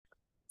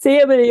See,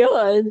 I'm gonna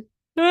yawn.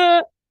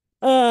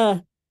 Uh,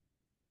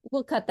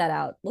 we'll cut that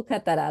out. We'll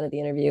cut that out of the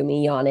interview,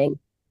 me yawning.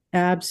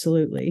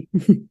 Absolutely.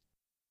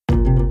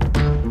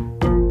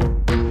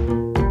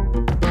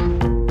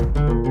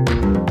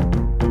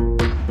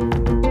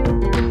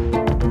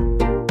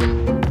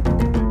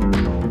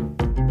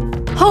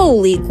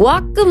 Holy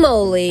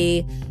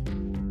guacamole.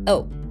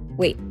 Oh,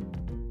 wait.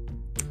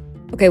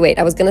 Okay, wait.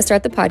 I was going to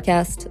start the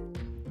podcast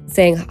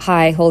saying,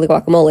 hi, holy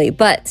guacamole.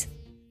 But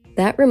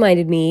that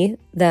reminded me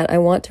that I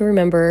want to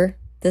remember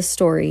this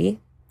story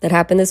that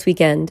happened this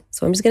weekend.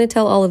 So I'm just going to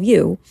tell all of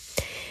you.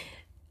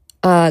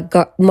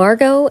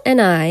 Margot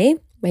and I,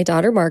 my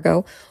daughter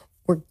Margot,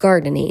 were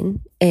gardening,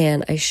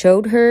 and I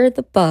showed her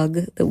the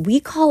bug that we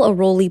call a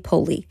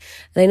roly-poly.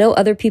 And I know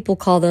other people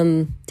call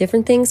them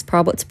different things.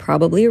 It's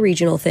probably a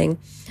regional thing.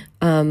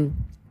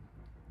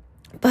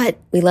 But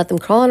we let them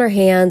crawl on our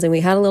hands, and we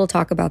had a little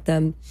talk about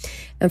them.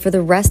 And for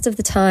the rest of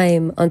the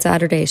time on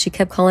Saturday, she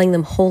kept calling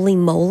them holy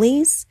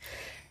molies.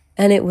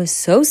 And it was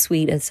so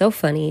sweet and so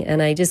funny.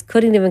 And I just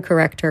couldn't even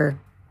correct her.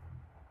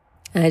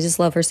 And I just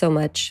love her so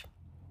much.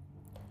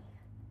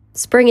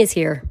 Spring is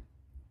here.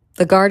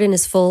 The garden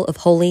is full of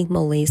holy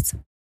molies.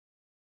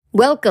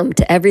 Welcome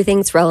to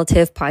Everything's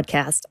Relative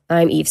podcast.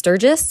 I'm Eve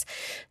Sturgis,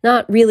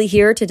 not really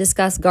here to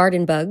discuss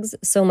garden bugs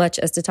so much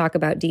as to talk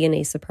about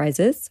DNA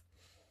surprises.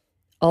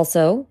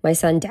 Also, my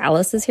son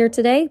Dallas is here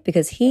today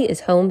because he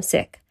is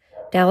homesick.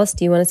 Dallas,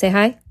 do you want to say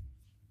hi?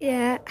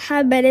 Yeah.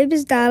 Hi, my name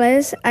is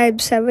Dallas. I'm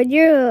 7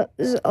 years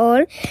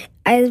old.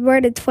 I was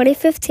born in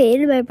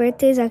 2015. My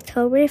birthday is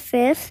October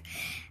 5th.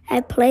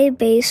 I play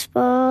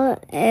baseball,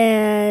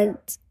 and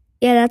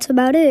yeah, that's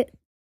about it.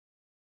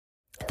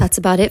 That's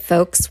about it,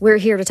 folks. We're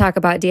here to talk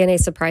about DNA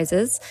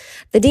surprises.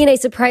 The DNA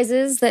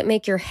surprises that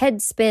make your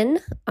head spin,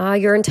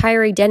 your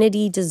entire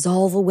identity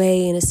dissolve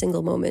away in a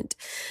single moment.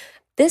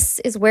 This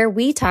is where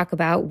we talk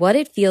about what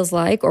it feels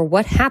like or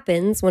what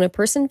happens when a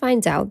person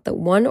finds out that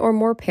one or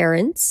more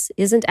parents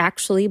isn't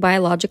actually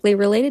biologically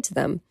related to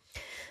them.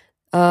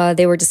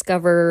 They were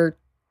discovered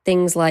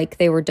things like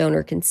they were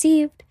donor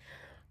conceived,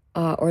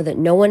 or that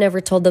no one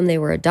ever told them they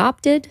were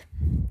adopted.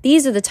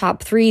 These are the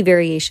top 3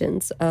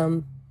 variations.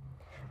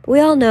 We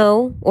all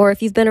know, or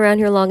if you've been around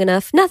here long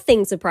enough,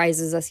 nothing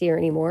surprises us here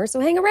anymore.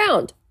 So hang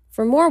around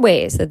for more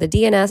ways that the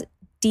DNA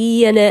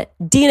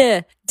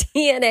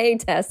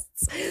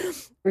tests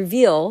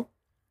reveal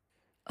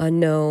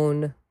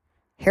unknown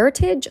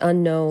heritage,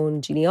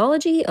 unknown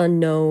genealogy,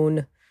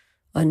 unknown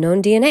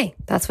DNA.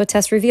 That's what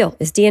tests reveal,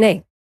 is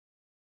DNA.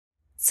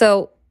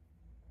 So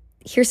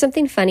here's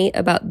something funny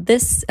about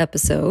this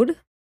episode,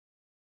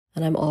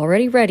 and I'm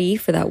already ready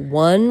for that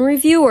one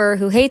reviewer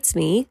who hates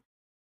me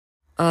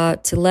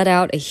to let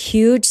out a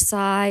huge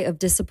sigh of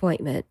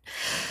disappointment.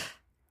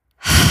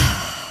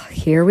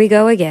 Here we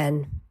go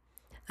again.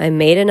 I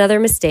made another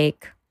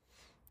mistake,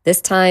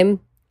 this time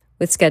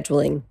with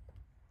scheduling.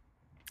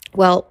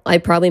 Well, I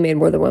probably made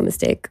more than one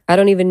mistake. I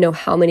don't even know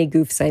how many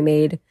goofs I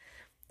made.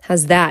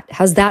 How's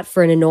that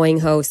for an annoying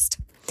host?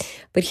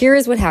 But here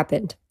is what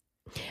happened.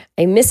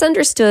 I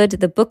misunderstood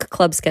the book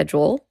club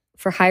schedule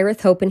for High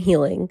Earth, Hope, and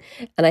Healing,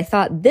 and I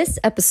thought this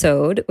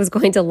episode was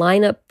going to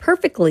line up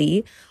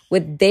perfectly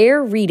with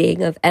their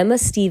reading of Emma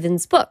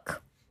Stevens'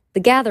 book, The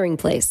Gathering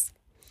Place.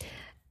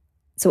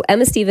 So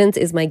Emma Stevens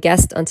is my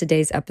guest on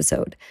today's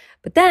episode.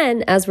 But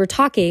then, as we're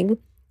talking,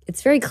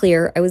 it's very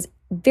clear I was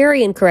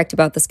very incorrect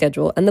about the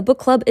schedule, and the book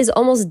club is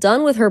almost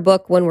done with her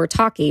book when we're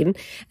talking,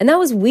 and that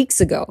was weeks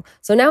ago.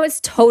 So now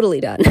it's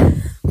totally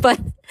done. But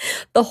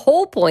the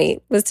whole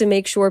point was to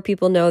make sure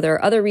people know there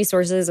are other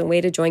resources and way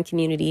to join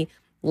community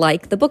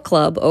like the book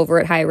club over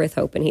at High Earth,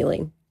 Hope, and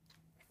Healing.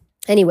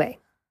 Anyway,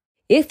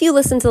 if you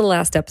listened to the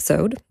last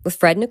episode with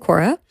Fred and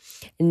Akora,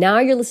 and now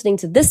you're listening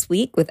to this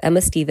week with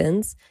Emma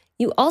Stevens,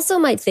 you also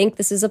might think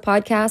this is a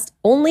podcast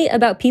only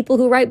about people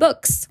who write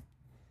books.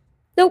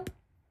 Nope.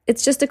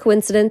 It's just a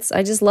coincidence.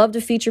 I just love to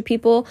feature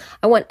people.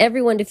 I want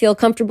everyone to feel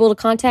comfortable to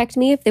contact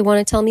me if they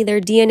want to tell me their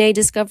DNA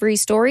discovery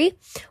story,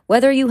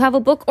 whether you have a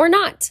book or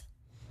not.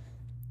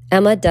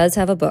 Emma does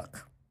have a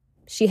book.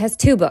 She has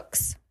 2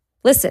 books.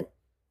 Listen,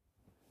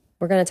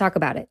 we're going to talk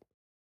about it.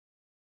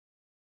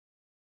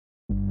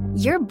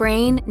 Your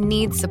brain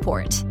needs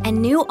support,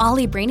 and new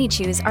Ollie Brainy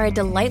Chews are a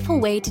delightful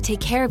way to take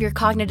care of your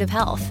cognitive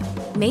health.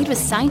 Made with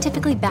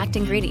scientifically backed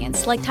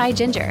ingredients like Thai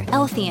ginger,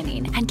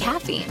 L-theanine, and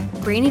caffeine,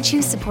 Brainy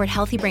Chews support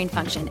healthy brain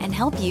function and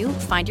help you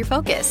find your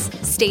focus,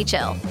 stay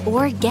chill,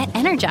 or get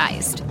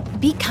energized.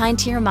 Be kind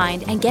to your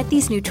mind and get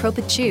these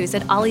nootropic chews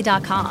at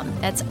ollie.com.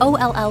 That's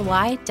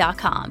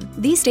OLLY.com.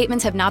 These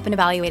statements have not been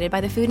evaluated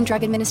by the Food and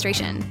Drug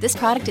Administration. This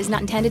product is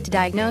not intended to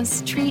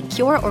diagnose, treat,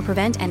 cure, or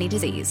prevent any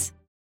disease.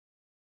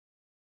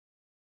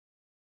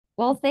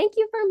 Well, thank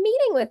you for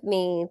meeting with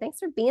me. Thanks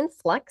for being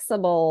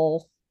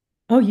flexible.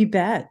 Oh, you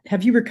bet.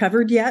 Have you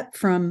recovered yet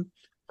from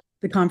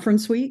the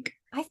conference week?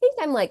 I think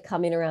I'm like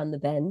coming around the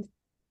bend.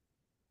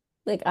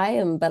 Like I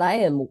am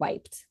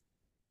wiped.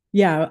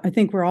 Yeah, I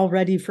think we're all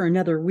ready for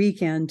another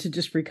weekend to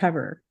just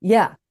recover.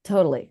 Yeah,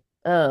 totally.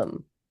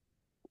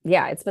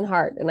 Yeah, it's been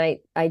hard. And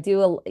I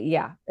do,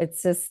 yeah,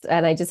 it's just,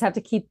 and I just have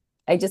to keep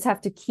I just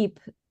have to keep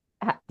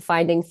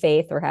finding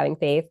faith or having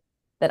faith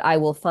that I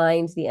will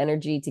find the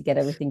energy to get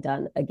everything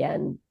done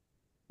again.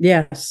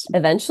 Yes.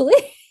 Eventually.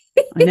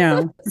 I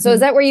know. So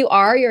is that where you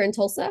are? You're in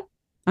Tulsa?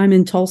 I'm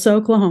in Tulsa,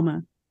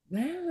 Oklahoma.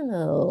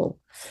 Wow.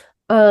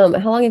 How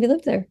long have you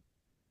lived there?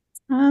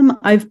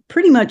 I've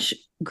pretty much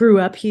grew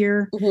up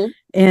here. Mm-hmm.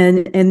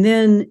 And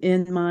then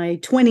in my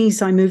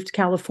 20s, I moved to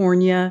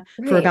California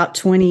for about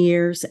 20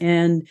 years.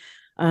 And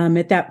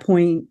at that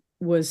point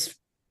was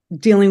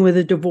dealing with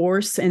a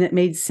divorce, and it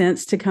made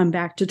sense to come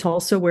back to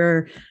Tulsa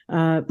where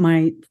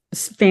my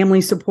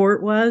family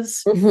support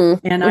was.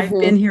 Mm-hmm. And I've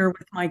been here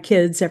with my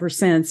kids ever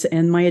since,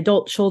 and my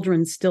adult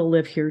children still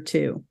live here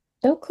too.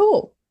 Oh,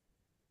 cool.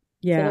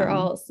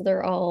 Yeah. So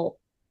they're all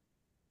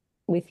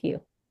with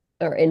you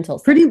or in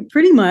Tulsa.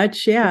 Pretty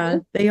much, yeah,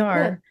 they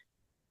are.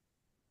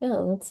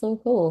 Yeah, that's so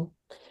cool.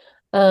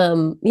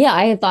 Yeah,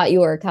 I had thought you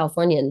were a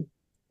Californian.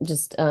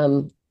 Just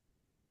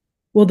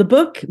Well,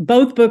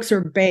 both books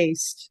are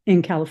based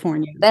in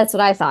California. That's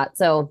what I thought.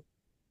 So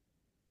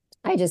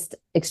I just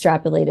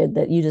extrapolated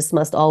that you just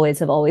must always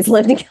have always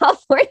lived in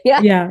California.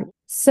 Yeah.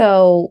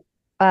 So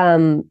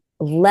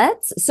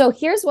so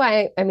here's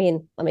why, I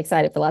mean, I'm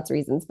excited for lots of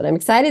reasons, but I'm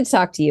excited to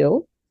talk to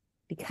you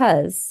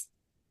because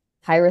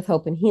Higher with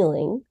Hope and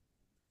Healing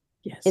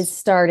is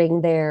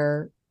starting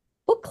their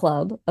book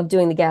club of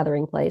Doing the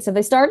Gathering Place. Have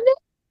they started it?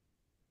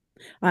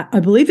 I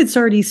believe it's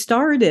already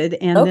started,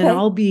 and then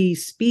I'll be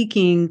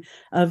speaking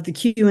of the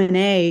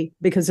Q&A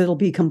because it'll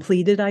be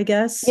completed, I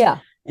guess. Yeah.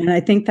 And I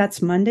think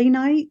that's Monday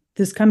night,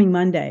 this coming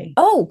Monday.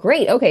 Oh,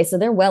 great. Okay. So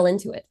they're well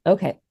into it.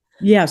 Okay.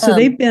 Yeah. So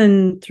they've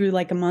been through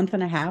like a month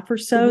and a half or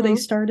so. They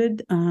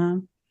started.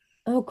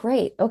 Oh,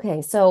 great.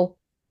 Okay. So,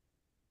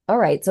 all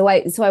right. So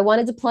I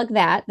wanted to plug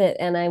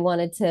and I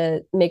wanted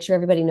to make sure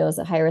everybody knows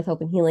that Higher with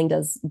Hope and Healing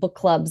does book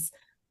clubs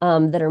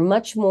that are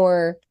much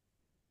more,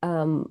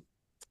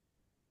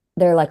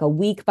 they're like a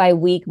week by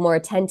week, more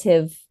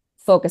attentive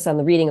focus on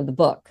the reading of the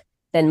book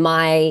than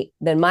my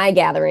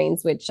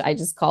gatherings, which I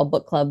just call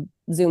book club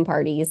Zoom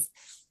parties.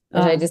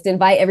 Which I just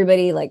invite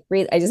everybody to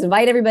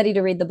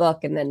read the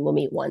book, and then we'll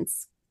meet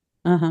once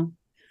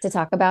to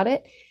talk about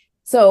it.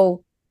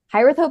 So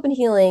Higher with Hope and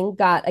Healing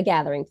got a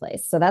gathering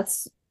place. So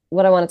that's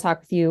what I want to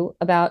talk with you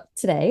about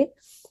today.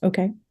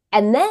 Okay.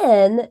 And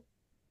then,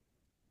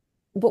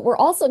 but we're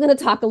also going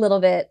to talk a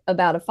little bit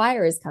about A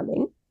Fire is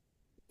Coming,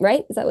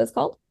 right? Is that what it's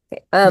called?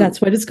 Okay.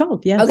 That's what it's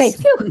called. Yes. Okay.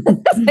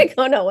 Like,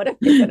 oh no, what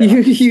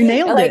you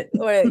nailed it.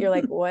 You're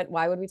like, what?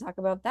 Why would we talk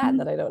about that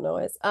I don't know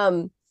is?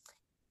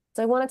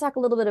 So I want to talk a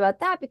little bit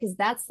about that because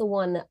that's the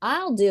one that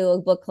I'll do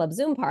a book club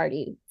Zoom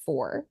party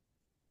for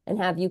and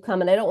have you come.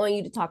 And I don't want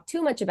you to talk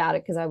too much about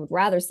it because I would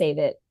rather save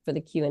it for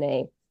the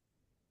Q&A.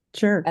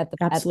 Sure. At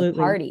the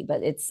party.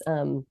 But it's,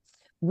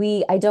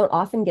 I don't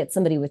often get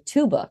somebody with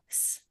two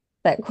books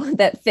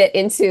that fit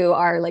into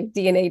our like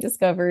DNA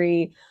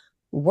discovery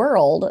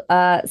world.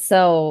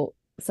 So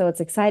it's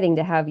exciting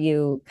to have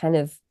you kind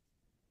of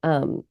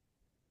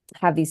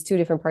have these two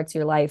different parts of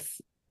your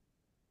life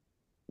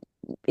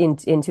in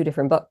two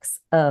different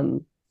books.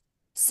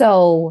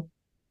 So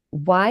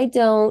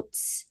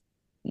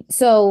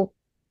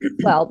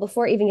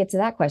before I even get to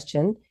that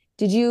question,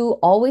 did you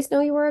always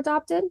know you were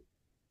adopted?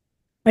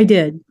 I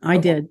did. I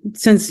did.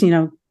 Since,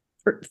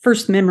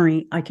 first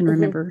memory I can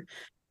remember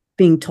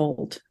being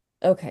told.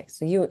 Okay.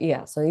 So you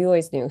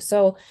always knew.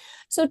 So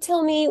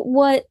tell me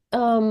what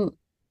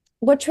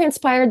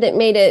transpired that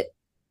made it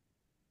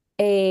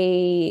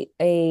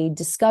a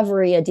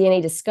discovery, a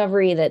DNA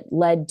discovery that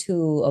led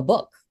to a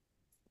book.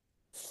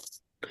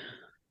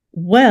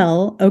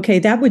 Well, okay,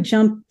 that would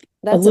jump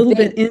a little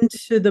bit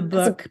into the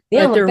book.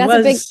 That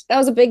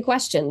was a big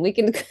question. We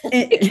can, back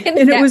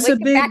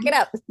it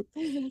up.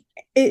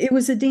 It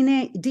was a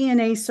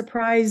DNA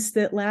surprise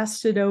that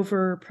lasted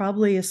over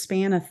probably a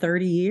span of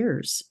 30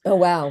 years. Oh,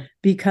 wow.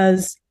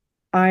 Because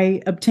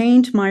I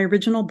obtained my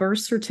original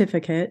birth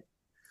certificate,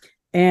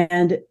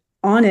 and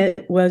on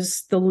it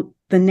was the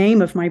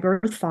name of my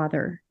birth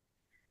father.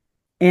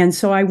 And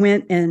so I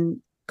went and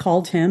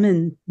called him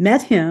and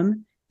met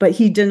him. But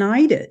he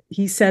denied it.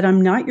 He said, "I'm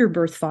not your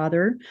birth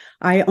father.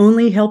 I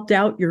only helped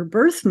out your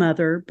birth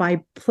mother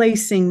by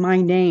placing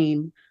my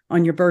name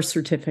on your birth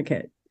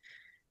certificate."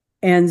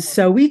 And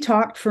so we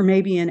talked for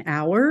maybe an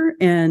hour,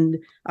 and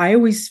I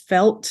always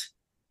felt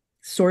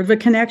sort of a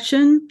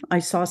connection. I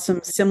saw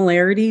some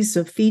similarities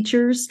of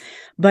features,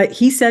 but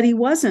he said he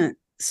wasn't.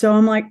 So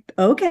I'm like,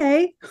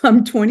 okay,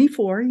 I'm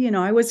 24.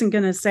 I wasn't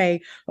going to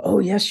say, "Oh,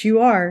 yes, you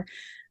are."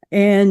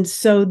 And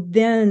so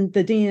then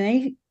the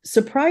DNA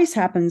surprise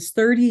happens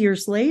 30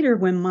 years later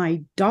when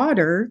my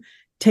daughter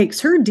takes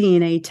her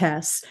DNA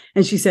tests,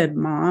 and she said,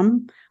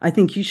 "Mom, I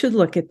think you should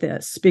look at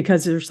this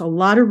because there's a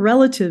lot of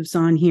relatives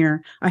on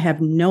here. I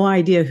have no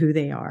idea who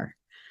they are."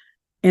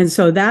 And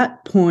so at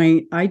that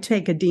point, I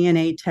take a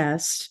DNA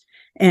test,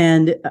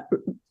 and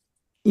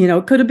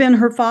it could have been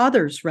her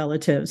father's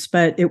relatives,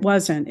 but it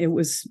wasn't. It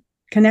was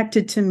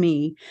connected to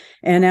me.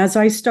 And as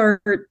I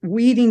start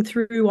weeding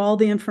through all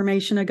the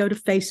information, I go to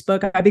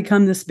Facebook, I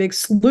become this big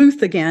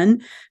sleuth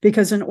again,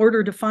 because in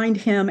order to find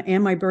him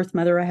and my birth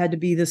mother, I had to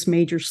be this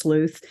major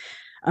sleuth.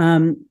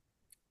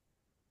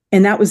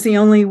 And that was the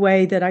only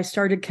way that I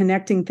started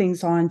connecting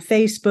things on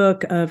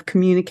Facebook, of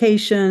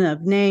communication,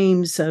 of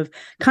names, of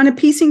kind of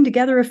piecing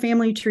together a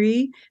family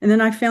tree. And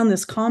then I found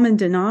this common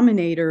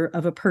denominator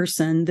of a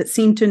person that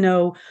seemed to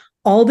know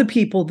all the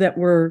people that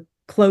were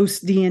close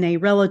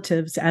DNA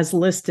relatives as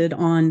listed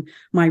on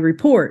my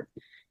report.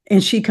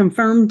 And she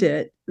confirmed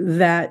it,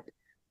 that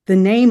the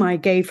name I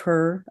gave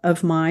her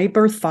of my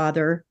birth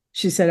father,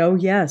 she said, oh,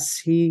 yes,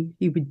 he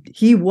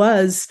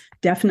was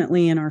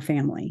definitely in our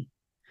family.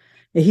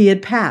 He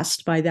had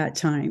passed by that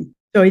time.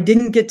 So I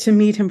didn't get to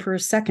meet him for a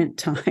second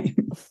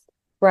time.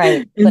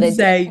 Right. And but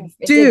say,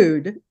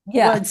 dude,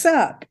 what's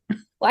up?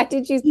 Why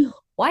did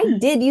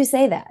you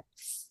say that?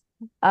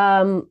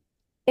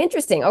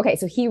 Interesting. Okay.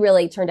 So he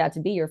really turned out to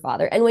be your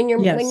father. And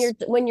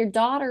when your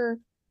daughter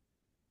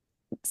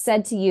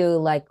said to you,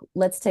 like,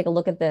 let's take a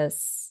look at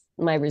this,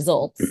 my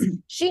results,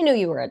 she knew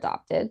you were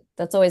adopted.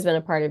 That's always been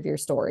a part of your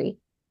story.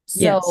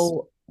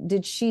 So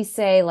did she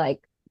say,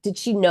 like, did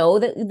she know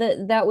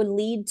that would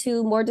lead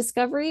to more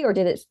discovery, or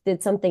did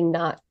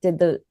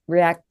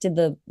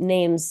the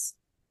names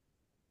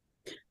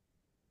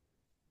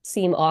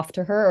seem off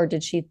to her, or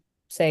did she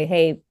say,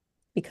 hey,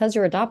 because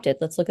you're adopted,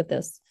 let's look at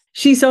this?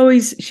 She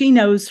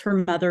knows her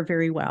mother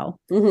very well.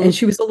 Mm-hmm. And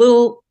she was a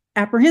little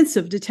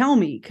apprehensive to tell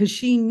me, because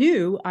she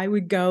knew I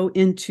would go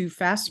into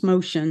fast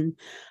motion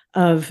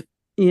of,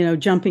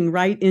 jumping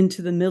right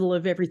into the middle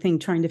of everything,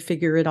 trying to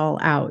figure it all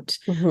out.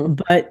 Mm-hmm.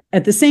 But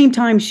at the same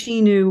time, she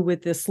knew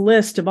with this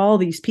list of all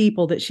these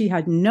people that she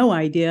had no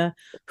idea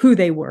who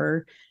they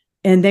were.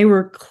 And they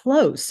were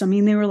close. I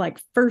mean, they were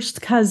like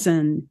first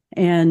cousin.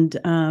 And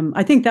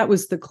I think that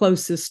was the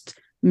closest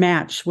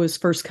match, was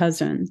first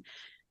cousin.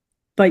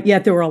 But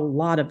yet there were a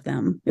lot of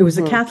them. It was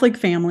a Catholic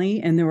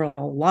family, and there were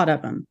a lot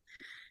of them.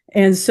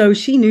 And so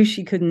she knew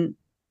she couldn't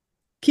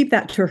keep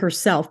that to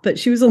herself, but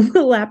she was a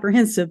little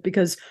apprehensive,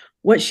 because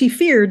what she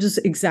feared is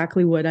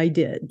exactly what I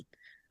did.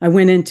 I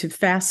went into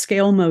fast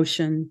scale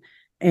motion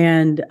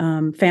and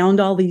found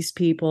all these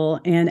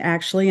people. And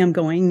actually, I'm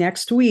going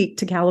next week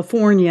to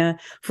California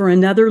for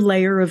another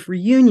layer of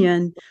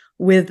reunion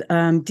with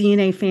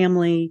DNA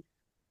family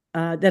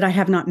that I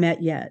have not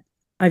met yet.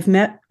 I've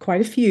met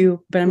quite a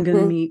few, but I'm going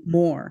to meet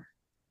more.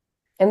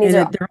 And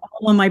they're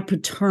all on my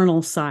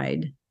paternal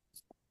side.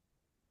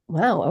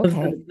 Wow.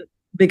 Okay.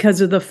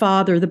 Because of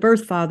the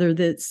birth father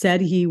that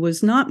said he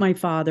was not my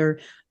father,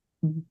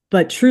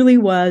 but truly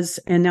was.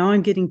 And now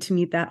I'm getting to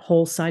meet that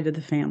whole side of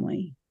the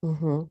family.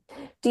 Mm-hmm.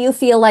 Do you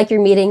feel like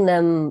you're meeting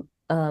them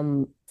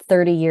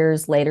 30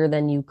 years later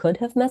than you could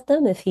have met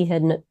them if he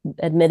had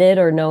admitted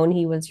or known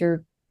he was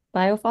your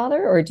bio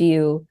father? Or do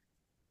you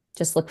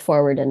just look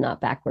forward and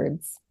not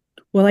backwards?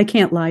 Well, I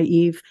can't lie,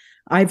 Eve.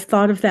 I've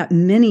thought of that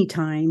many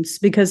times,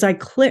 because I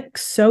click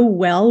so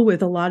well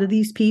with a lot of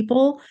these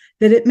people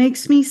that it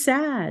makes me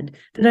sad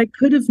that I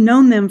could have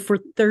known them for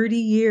 30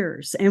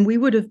 years and we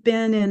would have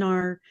been in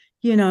our,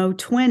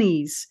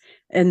 20s,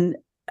 and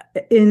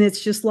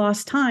it's just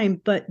lost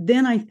time. But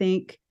then I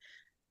think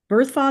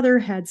birth father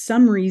had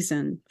some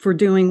reason for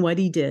doing what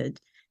he did,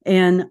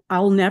 and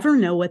I'll never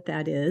know what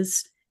that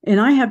is.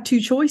 And I have two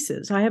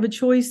choices. I have a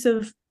choice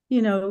of,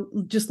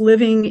 just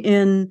living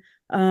in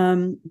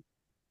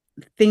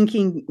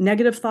thinking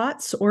negative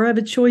thoughts, or I have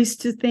a choice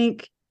to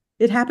think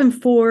it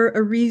happened for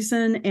a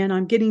reason and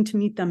I'm getting to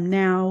meet them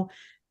now,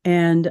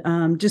 and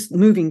just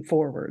moving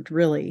forward.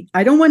 Really,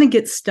 I don't want to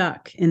get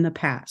stuck in the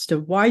past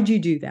of why'd you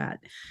do that,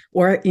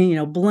 or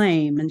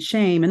blame and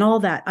shame and all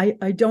that.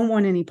 I don't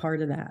want any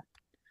part of that.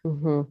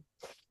 Mm-hmm.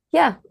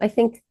 Yeah, I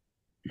think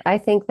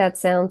that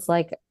sounds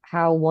like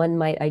how one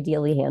might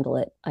ideally handle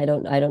it. I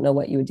don't know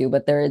what you would do,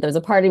 but there's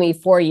a part of me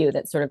for you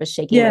that sort of is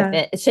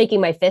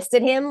shaking my fist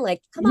at him,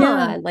 like, come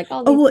on, like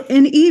all these. Oh, well,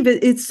 and Eve,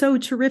 it's so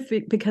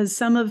terrific, because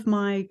some of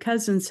my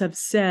cousins have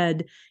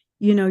said,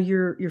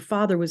 your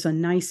father was a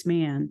nice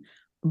man,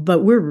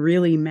 but we're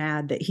really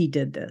mad that he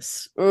did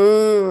this.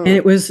 And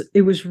it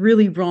was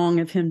really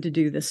wrong of him to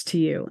do this to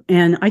you.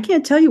 And I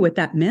can't tell you what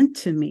that meant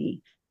to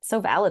me.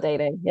 So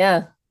validating.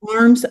 Yeah.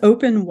 Arms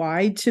open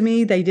wide to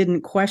me. They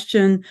didn't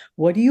question,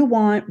 what do you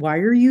want? Why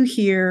are you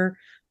here?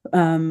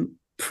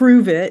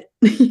 Prove it,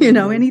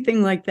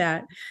 anything like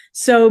that.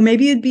 So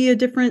maybe it'd be a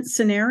different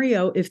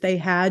scenario if they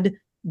had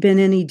been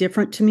any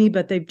different to me,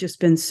 but they've just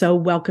been so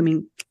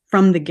welcoming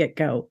from the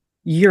get-go.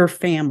 Your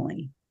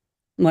family.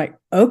 I'm like,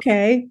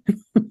 okay.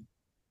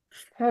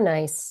 How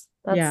nice.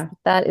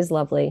 That is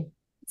lovely.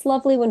 It's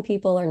lovely when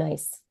people are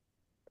nice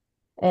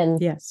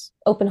and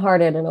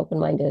open-hearted and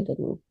open-minded.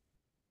 And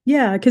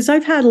yeah, because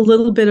I've had a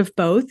little bit of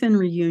both in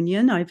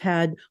reunion. I've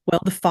had,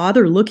 the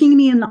father looking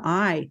me in the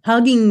eye,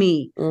 hugging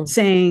me,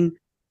 saying,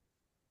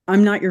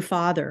 I'm not your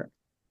father.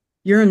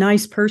 You're a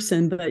nice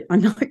person, but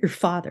I'm not your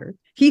father.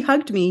 He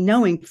hugged me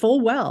knowing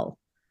full well.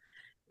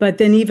 But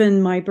then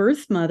even my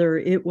birth mother,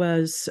 it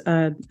was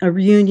a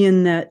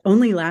reunion that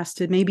only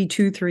lasted maybe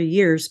 2-3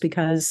 years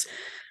because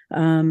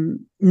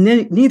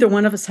neither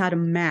one of us had a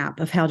map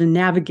of how to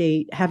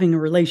navigate having a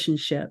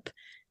relationship.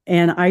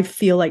 And I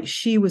feel like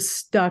she was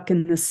stuck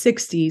in the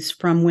 60s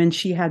from when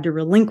she had to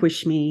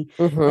relinquish me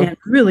and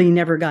really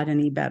never got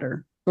any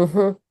better.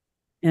 And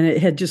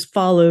it had just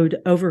followed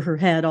over her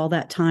head all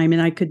that time.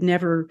 And I could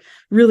never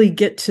really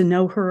get to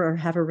know her or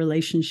have a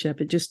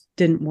relationship. It just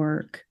didn't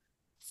work.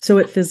 So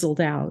it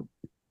fizzled out.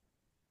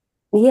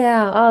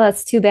 Yeah. Oh,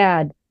 that's too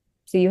bad.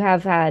 So you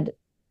have had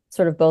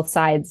sort of both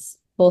sides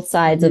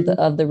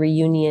of the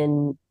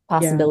reunion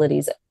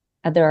possibilities.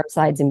 There are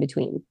sides in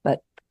between,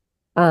 but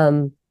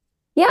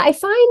yeah, I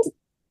find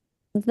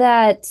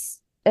that,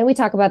 and we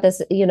talk about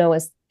this,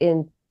 as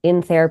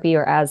in therapy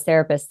or as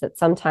therapists, that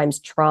sometimes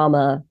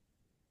trauma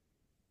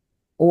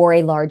or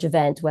a large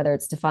event, whether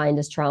it's defined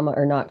as trauma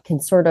or not,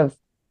 can sort of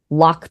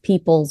lock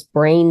people's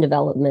brain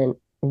development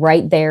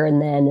right there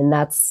and then, and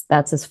that's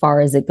as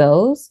far as it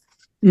goes.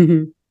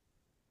 And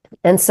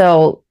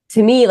so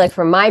to me, like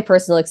from my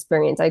personal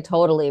experience, I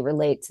totally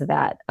relate to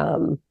that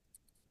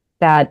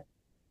that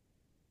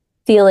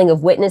feeling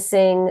of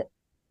witnessing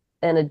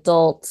an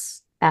adult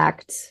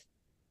act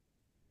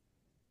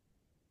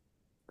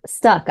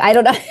stuck. I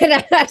don't know.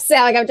 I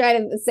sound like I'm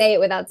trying to say it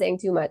without saying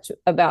too much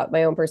about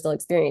my own personal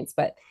experience,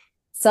 but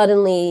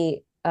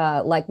suddenly,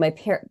 like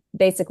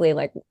basically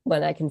like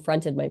when I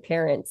confronted my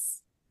parents,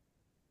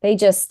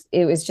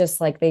 it was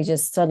just like they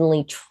just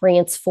suddenly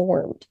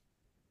transformed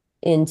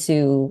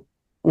into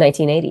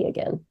 1980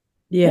 again.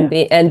 Yeah.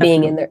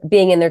 Being in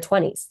their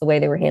 20s, the way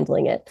they were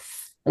handling it.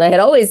 And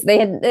I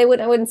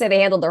wouldn't say they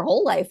handled their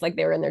whole life like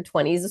they were in their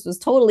 20s. This was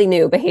totally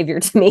new behavior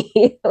to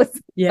me.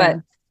 But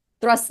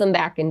thrust them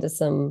back into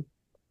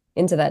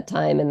that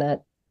time and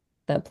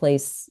that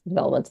place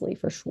developmentally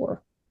for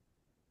sure.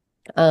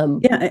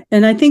 Yeah.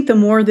 And I think the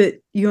more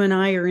that you and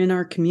I are in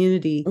our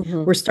community,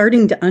 we're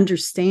starting to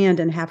understand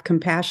and have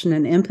compassion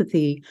and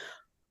empathy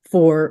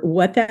for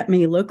what that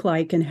may look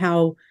like and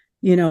how,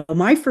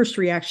 my first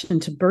reaction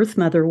to birth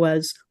mother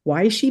was,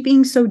 why is she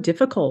being so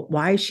difficult?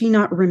 Why is she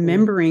not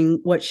remembering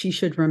what she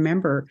should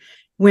remember?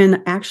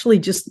 When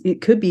actually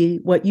it could be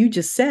what you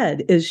just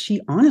said is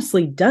she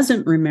honestly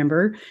doesn't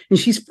remember and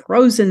she's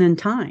frozen in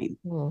time.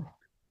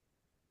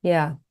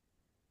 Yeah.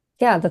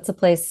 Yeah. That's a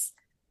place,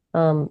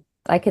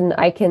 I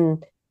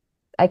can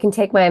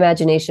take my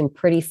imagination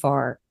pretty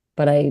far,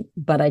 but I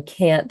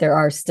can't, there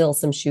are still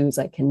some shoes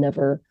I can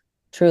never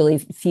truly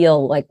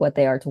feel like what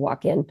they are to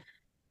walk in.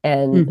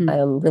 And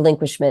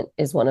relinquishment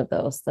is one of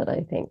those that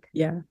I think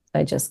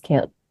I just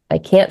I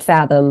can't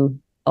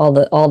fathom all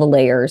the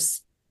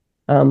layers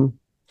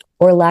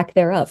or lack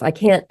thereof. I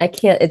can't,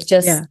 it's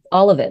just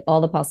all of it, all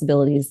the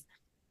possibilities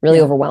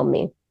really overwhelm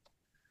me.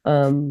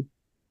 But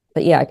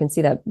yeah, I can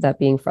see that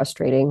being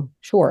frustrating.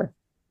 Sure.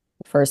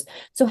 First.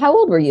 So how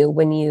old were you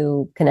when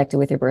you connected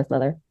with your birth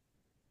mother?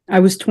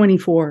 I was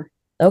 24.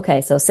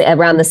 Okay. So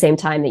around the same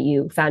time that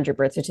you found your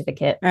birth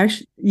certificate.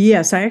 Actually,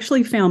 yes, I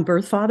actually found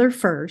birth father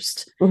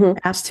first,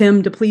 asked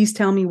him to please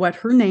tell me what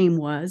her name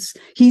was.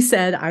 He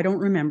said, I don't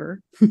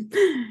remember.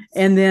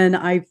 And then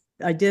I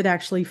did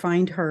actually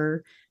find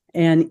her,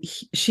 and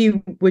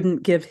she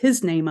wouldn't give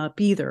his name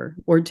up either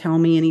or tell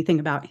me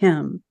anything about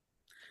him.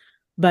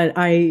 But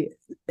I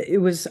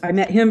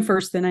met him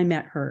first, then I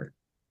met her.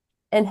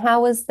 And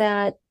how was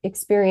that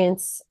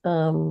experience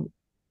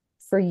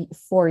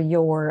for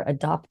your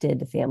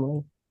adopted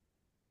family?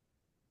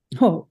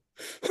 Oh,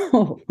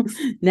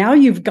 now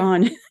you've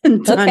gone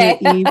and done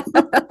it, Eve.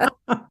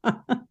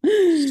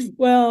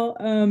 Well,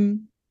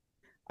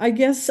 I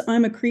guess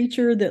I'm a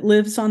creature that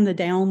lives on the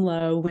down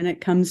low when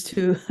it comes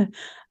to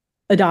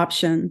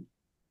adoption.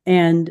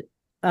 And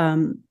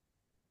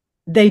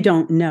they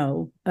don't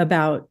know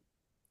about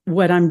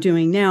what I'm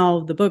doing now,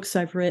 the books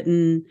I've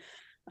written,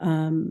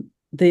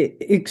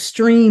 the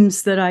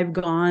extremes that I've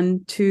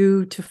gone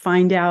to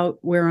find out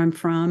where I'm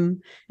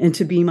from and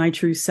to be my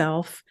true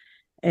self.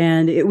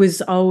 And it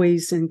was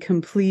always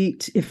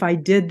incomplete. If I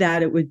did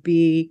that, it would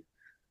be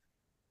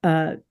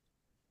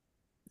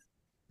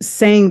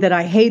saying that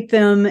I hate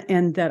them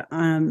and that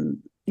I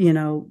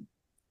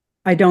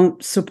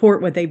don't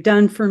support what they've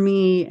done for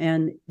me.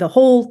 And the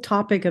whole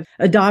topic of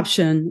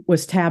adoption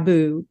was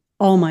taboo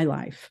all my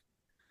life.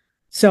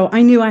 So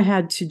I knew I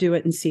had to do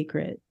it in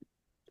secret.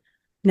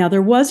 Now,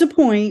 there was a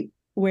point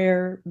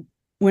where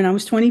when I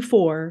was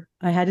 24,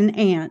 I had an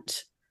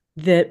aunt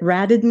that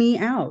ratted me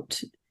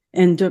out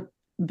and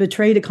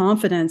betrayed a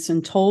confidence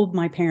and told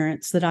my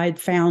parents that I had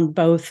found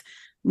both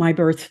my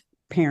birth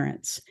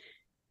parents.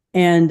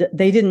 And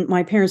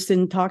my parents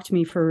didn't talk to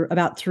me for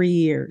about 3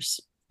 years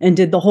and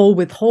did the whole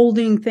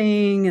withholding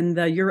thing and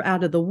you're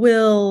out of the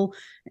will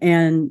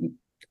and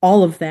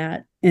all of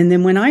that. And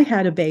then when I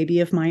had a baby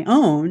of my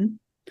own,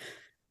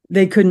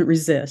 they couldn't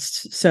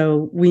resist.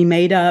 So we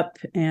made up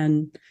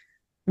and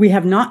we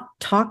have not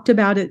talked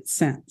about it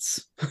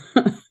since.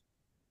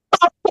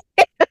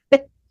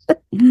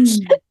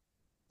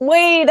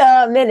 Wait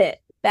a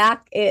minute.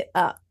 Back it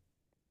up.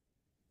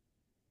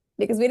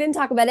 because we didn't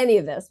talk about any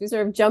of this. We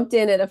sort of jumped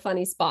in at a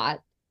funny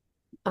spot.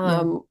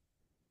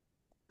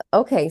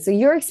 Okay, so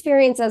your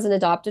experience as an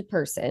adopted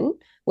person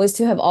was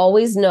to have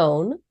always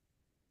known,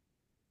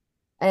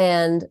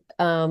 and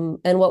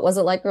what was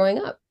it like growing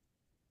up?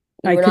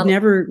 I could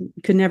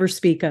never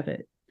speak of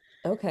it.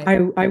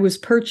 Okay. I was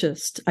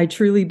purchased, I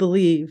truly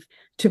believe,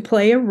 to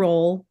play a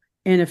role.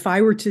 And if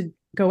I were to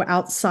go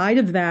outside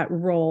of that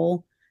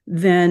role,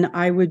 then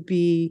I would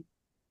be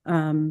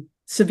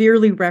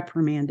severely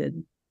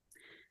reprimanded.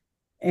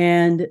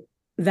 And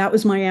that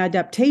was my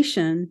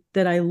adaptation,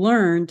 that I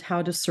learned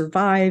how to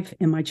survive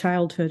in my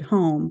childhood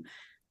home.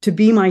 To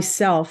be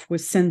myself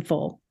was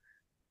sinful.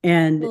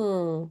 And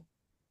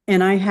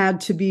I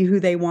had to be who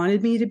they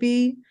wanted me to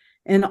be.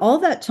 And all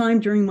that time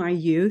during my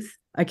youth,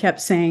 I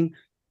kept saying,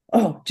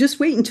 oh, just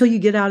wait until you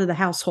get out of the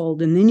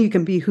household and then you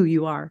can be who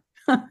you are.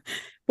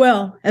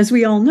 Well, as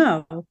we all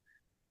know,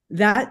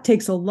 that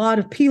takes a lot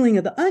of peeling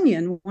of the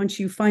onion. Once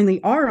you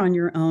finally are on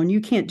your own,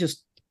 you can't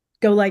just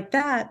go like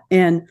that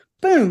and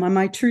boom, I'm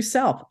my true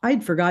self.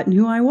 I'd forgotten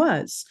who I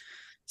was.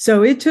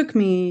 So it took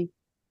me,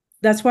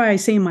 that's why I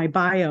say in my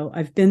bio,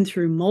 I've been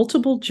through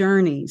multiple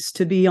journeys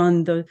to be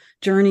on the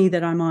journey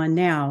that I'm on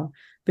now,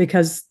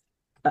 because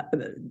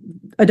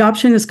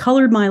adoption has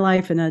colored my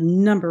life in a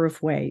number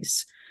of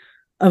ways,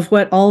 of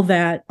what all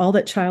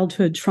that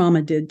childhood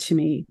trauma did to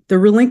me. The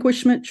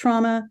relinquishment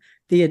trauma,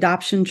 the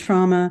adoption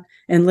trauma,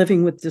 and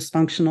living with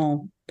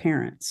dysfunctional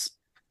parents.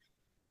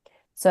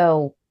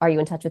 So are you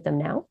in touch with them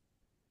now?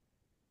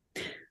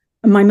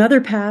 My mother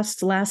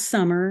passed last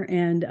summer,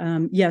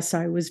 and yes,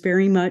 I was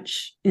very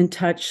much in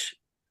touch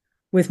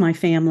with my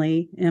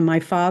family. And my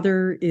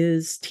father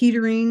is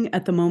teetering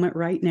at the moment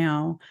right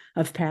now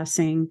of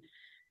passing.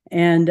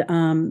 And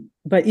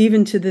but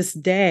even to this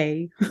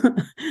day,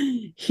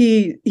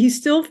 he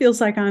still feels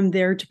like I'm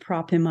there to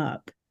prop him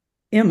up.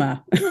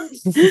 Emma,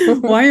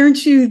 why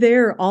aren't you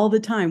there all the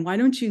time? Why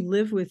don't you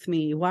live with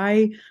me?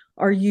 Why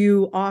are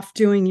you off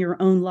doing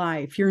your own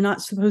life? You're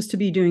not supposed to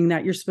be doing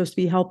that. You're supposed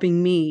to be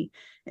helping me.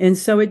 And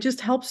so it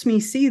just helps me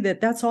see that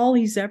that's all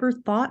he's ever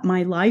thought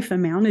my life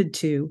amounted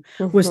to,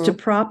 was to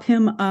prop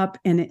him up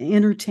and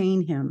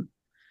entertain him,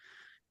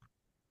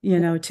 you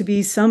know, to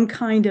be some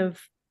kind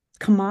of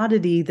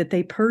commodity that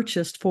they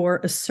purchased for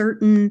a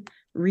certain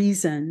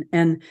reason.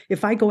 And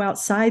if I go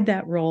outside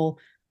that role,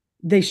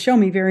 they show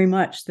me very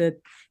much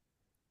that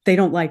they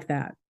don't like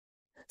that.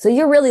 So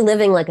you're really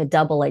living like a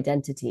double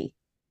identity.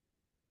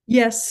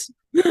 Yes.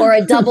 Or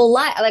a double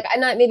life. Like, I'm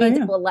not maybe a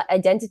double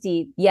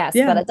identity, yes,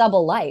 but a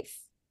double life.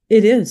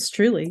 It is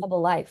truly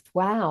double life.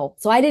 Wow.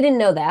 So I didn't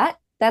know that.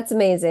 That's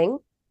amazing.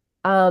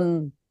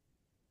 That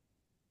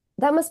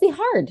must be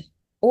hard.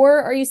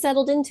 Or are you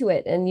settled into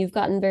it and you've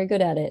gotten very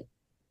good at it?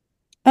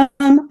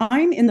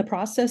 I'm in the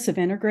process of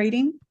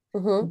integrating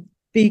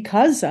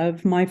because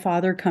of my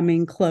father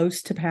coming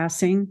close to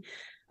passing.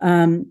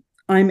 I'm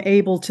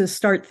able to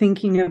start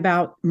thinking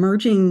about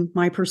merging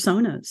my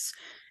personas.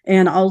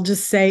 And I'll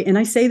just say, and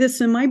I say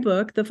this in my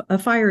book, A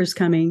Fire is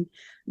Coming,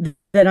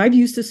 that I've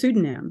used a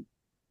pseudonym.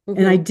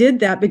 And I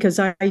did that because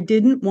I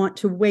didn't want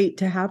to wait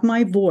to have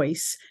my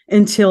voice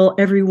until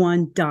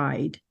everyone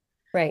died.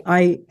 Right.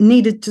 I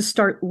needed to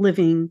start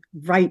living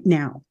right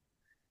now.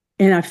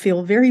 And I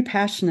feel very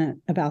passionate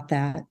about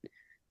that.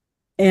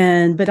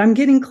 But I'm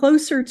getting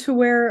closer to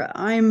where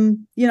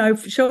I'm,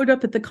 I've showed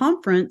up at the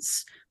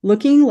conference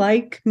looking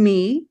like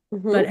me,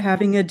 but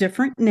having a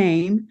different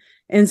name.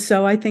 And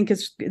so I think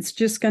it's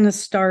just going to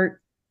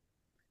start.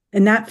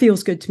 And that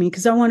feels good to me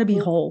because I want to be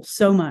whole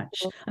so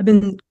much. I've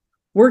been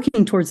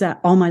working towards that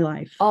all my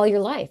life. All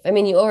your life. I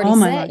mean, you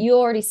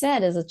already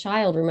said as a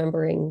child,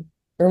 remembering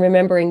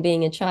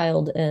being a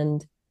child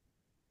and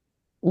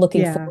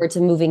looking forward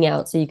to moving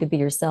out so you could be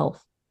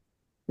yourself.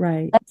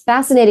 Right. That's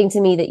fascinating to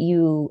me that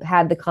you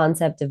had the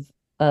concept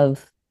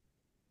of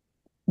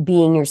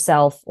being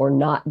yourself or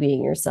not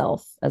being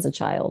yourself as a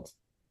child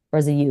or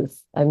as a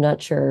youth. I'm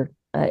not sure.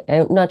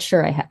 I'm not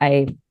sure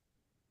I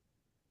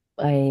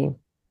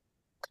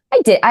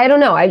did. I don't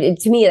know.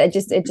 To me, it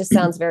just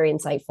sounds very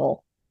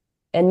insightful.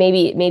 And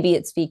maybe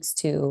it speaks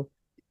to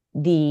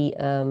the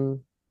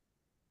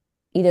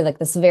either like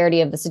the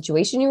severity of the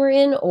situation you were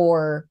in,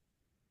 or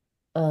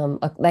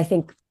I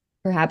think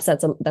perhaps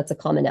that's a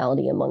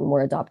commonality among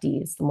more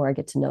adoptees. The more I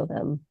get to know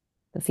them,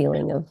 the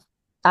feeling of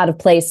out of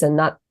place and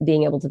not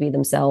being able to be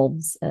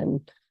themselves.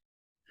 And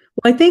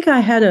well, I think I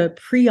had a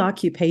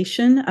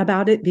preoccupation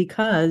about it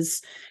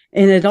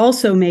and it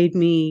also made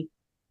me,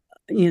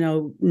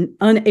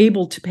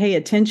 unable to pay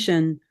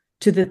attention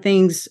to the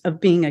things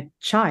of being a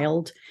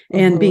child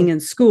and being in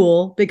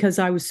school, because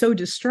I was so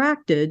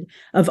distracted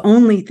of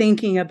only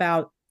thinking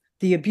about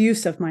the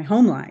abuse of my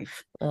home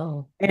life.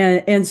 Oh.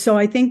 And so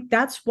I think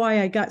that's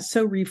why I got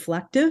so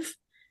reflective,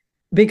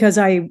 because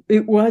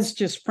it was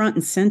just front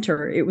and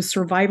center. It was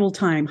survival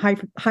time,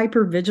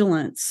 hyper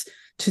vigilance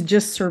to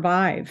just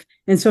survive.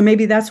 And so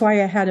maybe that's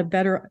why I had a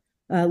better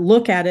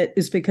look at it,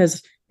 is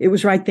because it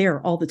was right there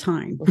all the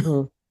time.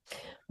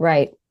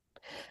 Right.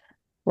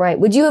 Right.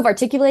 Would you have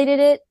articulated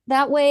it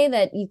that way,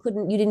 that you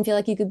didn't feel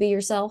like you could be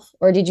yourself?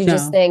 Or did you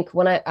just No. think,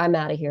 I'm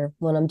out of here.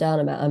 When I'm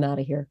done, I'm out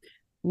of here.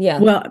 Yeah.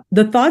 Well,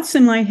 the thoughts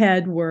in my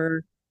head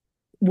were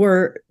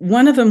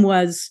one of them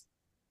was,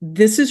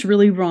 this is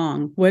really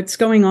wrong. What's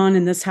going on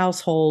in this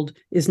household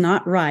is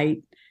not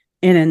right.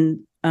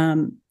 And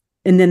then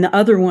the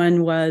other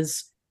one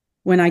was,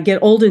 when I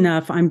get old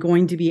enough, I'm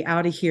going to be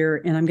out of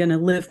here and I'm going to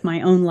live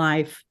my own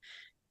life.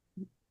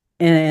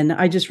 And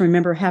I just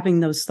remember having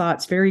those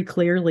thoughts very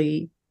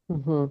clearly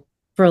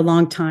for a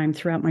long time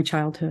throughout my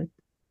childhood.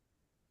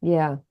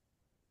 Yeah.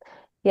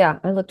 Yeah.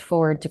 I looked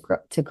forward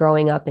to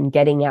growing up and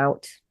getting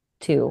out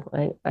too.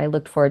 I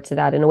looked forward to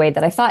that in a way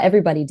that I thought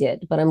everybody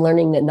did, but I'm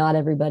learning that not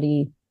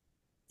everybody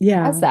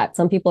has that.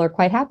 Some people are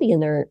quite happy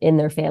in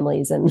their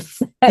families and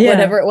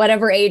at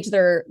whatever age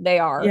they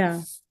are.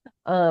 Yeah.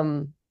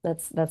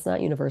 That's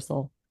not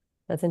universal.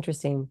 That's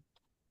interesting.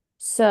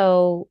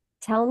 So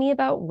tell me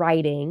about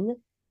writing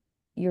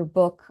your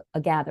book,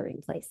 A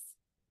Gathering Place.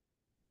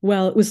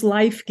 Well, it was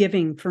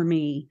life-giving for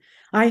me.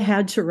 I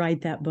had to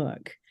write that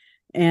book.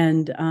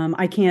 And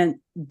I can't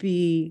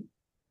be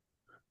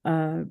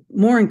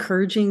more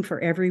encouraging for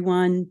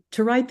everyone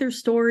to write their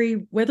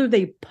story, whether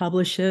they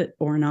publish it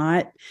or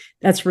not.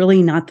 That's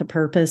really not the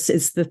purpose.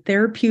 It's the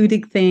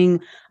therapeutic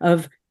thing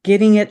of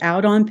getting it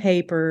out on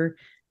paper.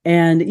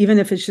 And even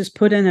if it's just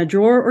put in a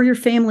drawer, or your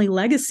family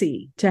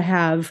legacy, to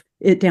have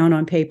it down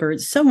on paper.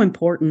 It's so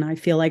important. I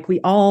feel like we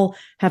all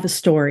have a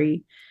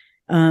story.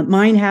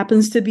 Mine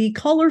happens to be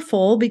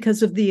colorful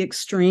because of the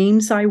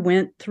extremes I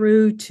went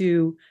through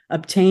to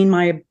obtain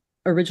my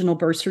original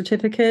birth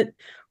certificate.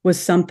 Was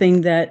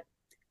something that,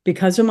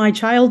 because of my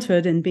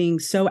childhood and being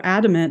so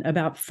adamant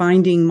about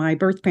finding my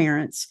birth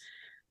parents,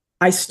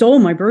 I stole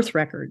my birth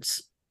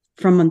records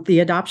from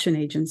the adoption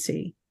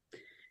agency.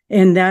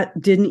 And that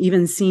didn't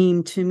even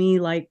seem to me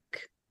like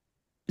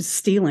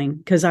stealing,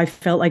 because I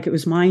felt like it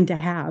was mine to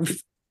have.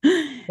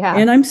 Yeah.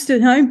 And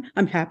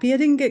I'm happy I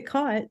didn't get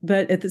caught,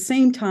 but at the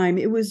same time,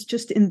 it was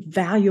just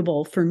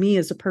invaluable for me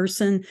as a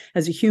person,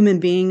 as a human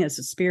being, as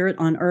a spirit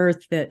on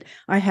earth, that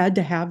I had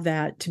to have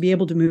that to be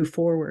able to move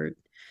forward.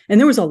 And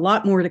there was a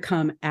lot more to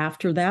come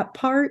after that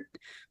part,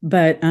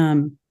 but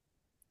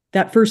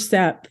that first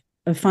step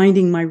of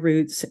finding my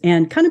roots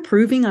and kind of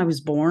proving I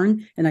was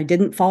born and I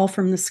didn't fall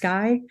from the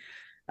sky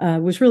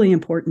was really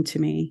important to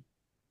me.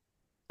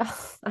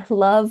 Oh, I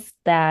love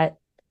that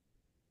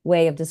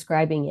way of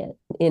describing it,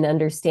 in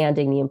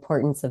understanding the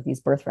importance of these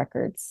birth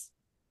records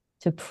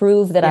to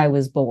prove that I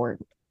was born.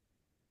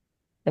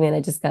 I mean, I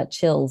just got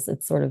chills.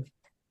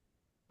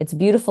 It's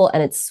beautiful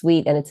and it's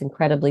sweet and it's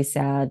incredibly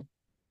sad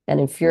and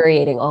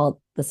infuriating all at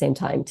the same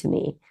time to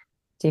me,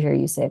 to hear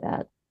you say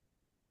that,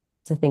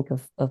 to think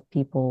of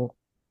people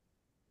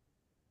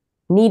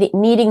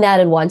needing that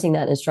and wanting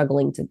that and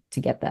struggling to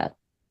get that.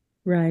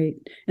 Right.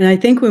 And I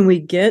think when we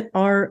get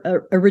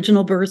our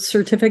original birth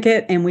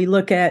certificate and we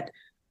look at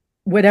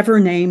whatever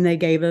name they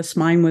gave us,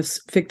 mine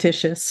was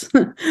fictitious,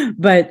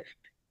 but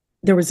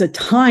there was a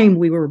time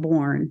we were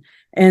born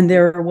and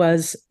there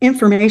was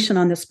information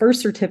on this birth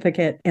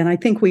certificate. And I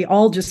think we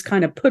all just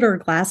kind of put our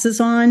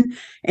glasses on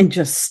and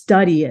just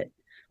study it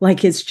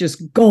like it's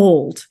just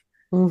gold.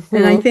 Mm-hmm.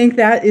 And I think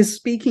that is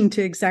speaking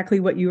to exactly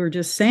what you were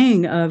just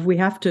saying of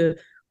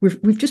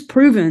we've just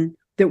proven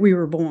that we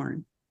were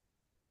born.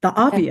 The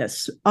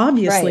obviously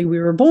right. We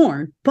were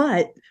born,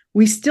 but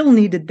we still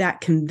needed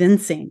that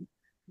convincing.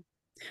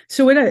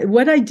 So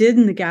what I did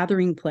in The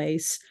Gathering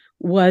Place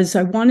was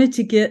I wanted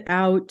to get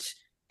out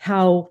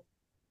how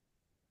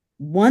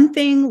one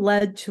thing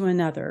led to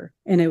another,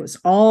 and it was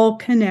all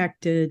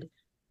connected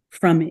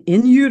from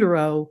in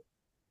utero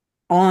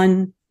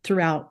on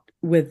throughout,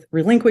 with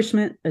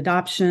relinquishment,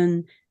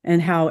 adoption,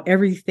 and how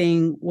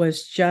everything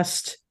was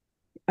just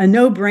a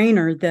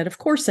no-brainer that of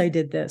course I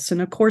did this,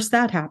 and of course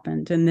that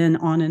happened, and then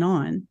on and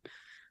on.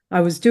 I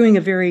was doing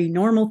a very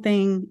normal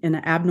thing in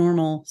an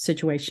abnormal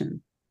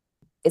situation.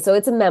 So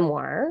it's a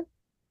memoir,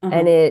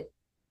 and it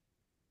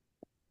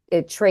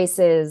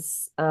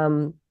traces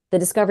the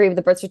discovery of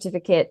the birth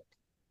certificate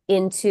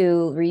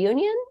into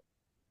reunion.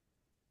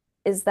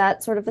 Is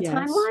that sort of the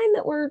timeline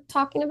that we're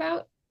talking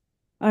about?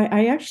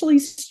 I actually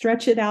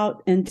stretch it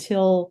out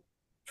until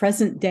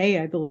present day,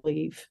 I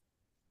believe.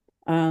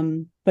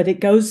 But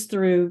it goes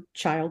through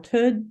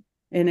childhood,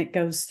 and it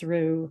goes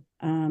through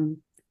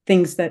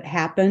things that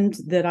happened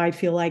that I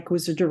feel like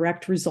was a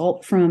direct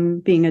result from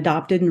being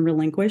adopted and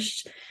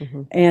relinquished.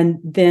 Mm-hmm. And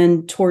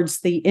then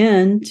towards the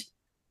end,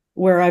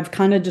 where I've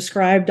kind of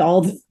described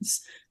all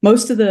this,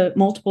 most of the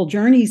multiple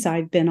journeys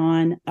I've been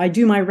on, I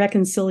do my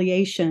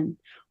reconciliation,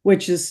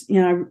 which is,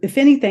 if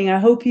anything, I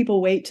hope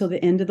people wait till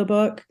the end of the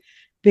book,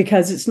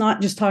 because it's not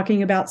just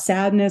talking about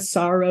sadness,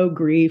 sorrow,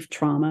 grief,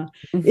 trauma.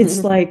 Mm-hmm.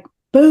 It's like,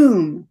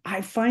 boom,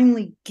 I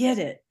finally get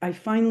it. I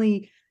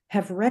finally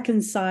have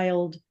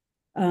reconciled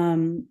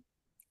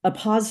a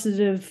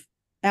positive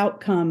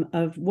outcome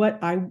of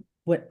what I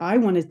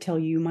want to tell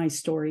you my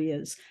story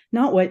is,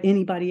 not what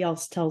anybody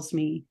else tells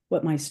me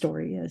what my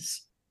story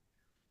is.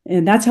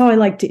 And that's how I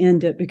like to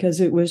end it,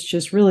 because it was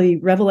just really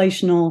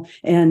revelational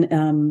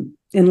and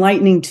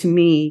enlightening to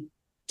me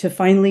to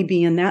finally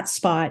be in that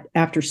spot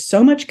after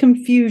so much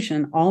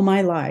confusion all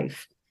my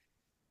life,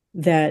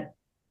 that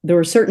there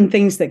were certain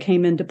things that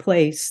came into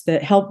place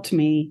that helped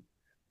me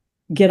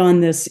get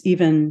on this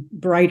even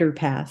brighter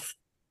path.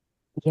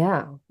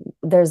 Yeah.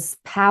 There's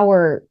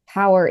power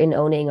in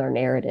owning our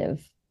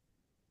narrative.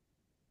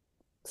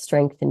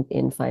 Strength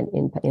in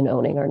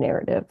owning our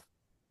narrative.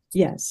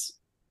 Yes.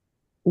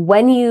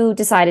 When you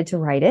decided to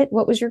write it,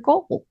 what was your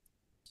goal?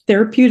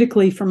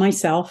 Therapeutically for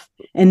myself.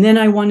 And then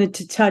I wanted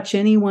to touch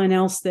anyone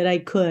else that I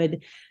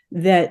could,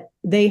 that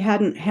they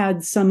hadn't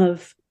had some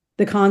of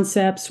the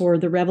concepts or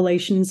the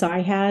revelations I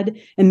had.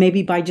 And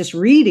maybe by just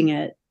reading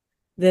it,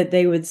 that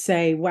they would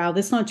say, wow,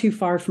 that's not too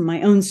far from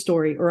my own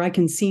story, or I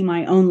can see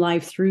my own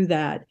life through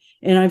that.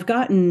 And I've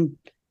gotten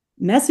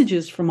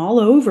messages from all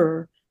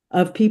over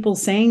of people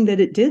saying that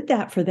it did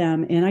that for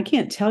them. And I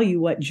can't tell you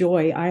what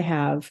joy I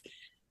have,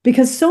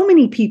 because so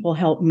many people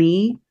help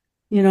me,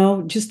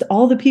 just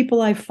all the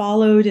people I've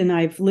followed and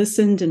I've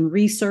listened and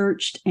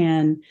researched,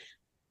 and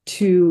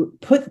to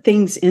put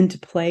things into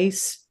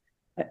place.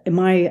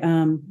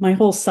 My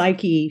whole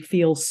psyche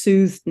feels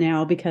soothed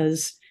now,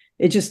 because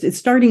it's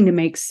starting to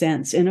make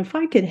sense. And if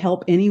I could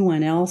help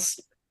anyone else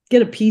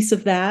get a piece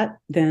of that,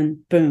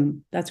 then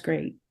boom, that's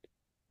great.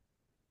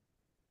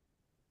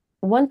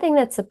 One thing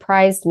that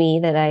surprised me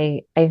that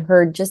I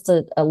heard just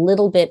a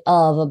little bit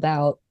of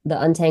about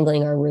the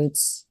Untangling Our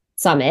Roots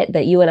Summit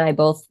that you and I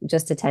both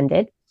just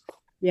attended,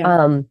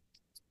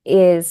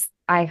 is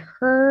I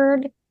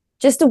heard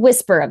just a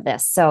whisper of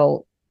this.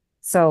 So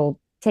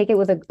take it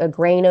with a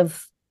grain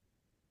of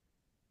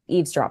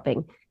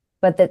eavesdropping,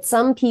 but that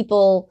some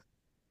people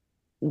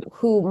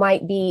who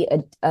might be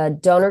a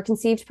donor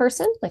conceived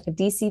person, like a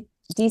DC,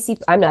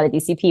 I'm not a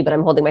DCP, but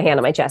I'm holding my hand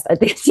on my chest, a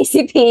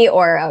DCP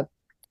or a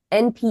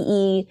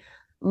NPE,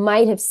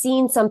 might have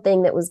seen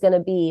something that was going to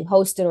be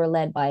hosted or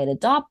led by an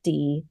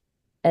adoptee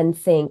and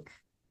think,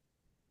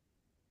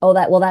 oh,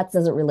 that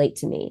doesn't relate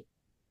to me.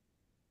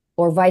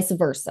 Or vice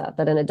versa,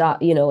 that an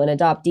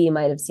adoptee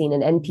might have seen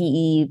an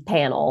NPE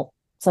panel,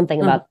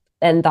 something about,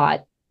 and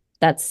thought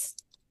that's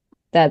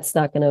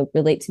not going to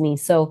relate to me.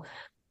 So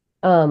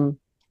when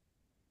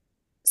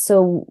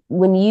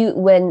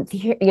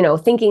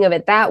thinking of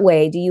it that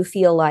way, do you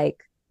feel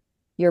like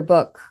your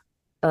book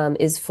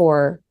is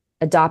for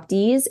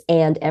adoptees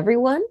and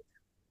everyone?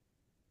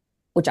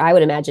 Which I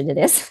would imagine it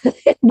is.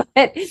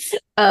 But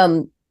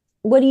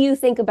what do you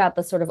think about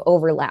the sort of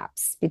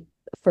overlaps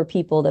for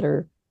people that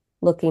are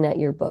looking at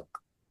your book?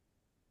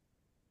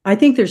 I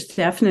think there's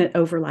definite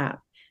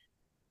overlap.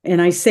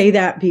 And I say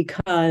that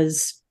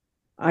because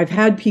I've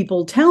had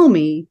people tell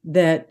me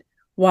that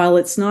while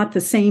it's not the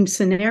same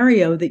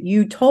scenario that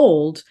you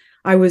told,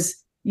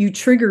 you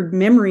triggered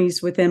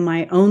memories within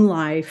my own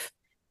life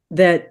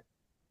that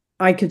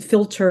I could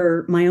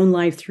filter my own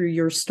life through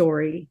your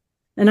story.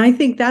 And I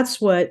think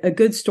that's what a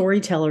good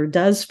storyteller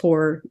does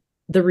for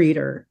the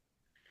reader,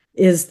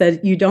 is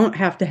that you don't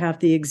have to have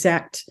the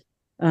exact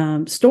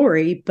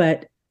story,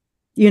 but,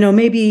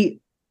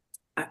 maybe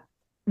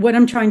what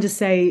I'm trying to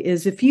say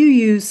is if you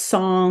use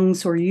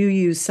songs or you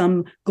use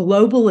some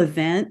global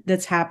event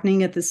that's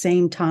happening at the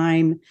same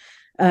time,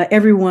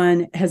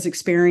 everyone has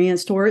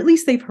experienced, or at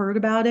least they've heard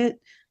about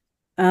it,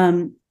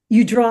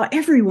 you draw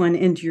everyone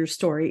into your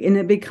story, and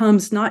it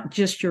becomes not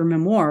just your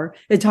memoir.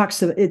 It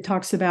talks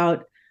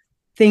about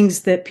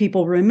things that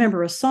people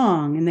remember, a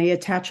song, and they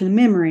attach a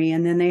memory,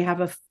 and then they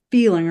have a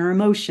feeling or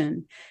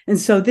emotion. And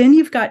so then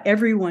you've got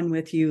everyone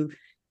with you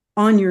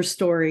on your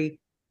story,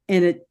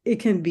 and it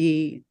can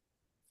be,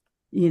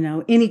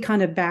 any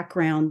kind of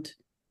background,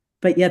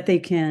 but yet they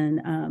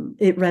can,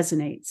 it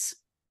resonates.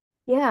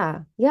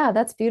 Yeah.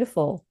 That's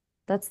beautiful.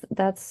 That's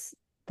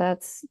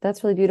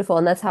really beautiful.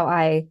 And that's how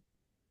I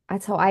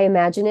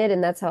imagine it.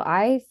 And that's how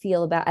I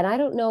feel about it. And I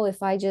don't know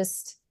if I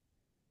just,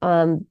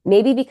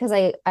 maybe because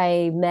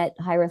I met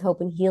High Earth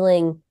Hope and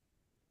Healing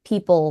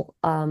people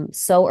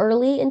so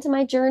early into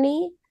my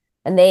journey,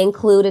 and they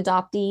include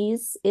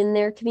adoptees in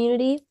their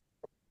community.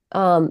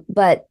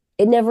 But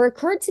it never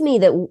occurred to me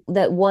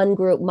that one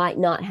group might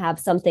not have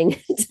something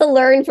to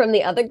learn from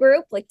the other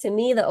group. Like, to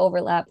me, the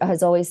overlap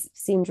has always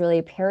seemed really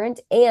apparent,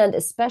 and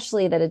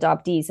especially that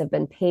adoptees have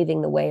been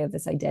paving the way of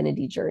this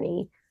identity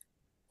journey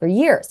for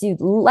years,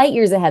 light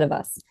years ahead of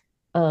us,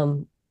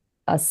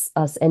 us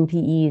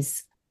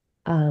NPEs.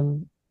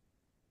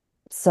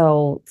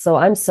 So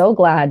I'm so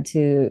glad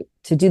to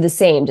do the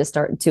same, to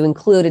start to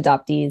include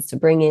adoptees, to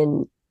bring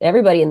in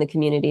everybody in the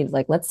community.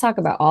 Like, let's talk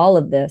about all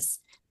of this.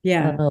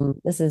 Yeah.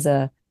 This is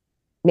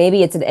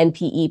maybe it's an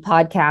NPE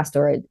podcast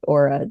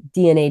or a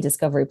DNA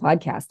discovery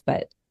podcast,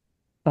 but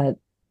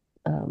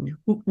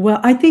well,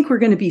 I think we're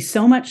going to be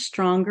so much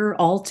stronger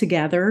all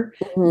together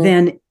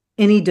than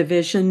any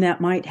division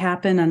that might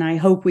happen. And I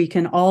hope we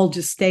can all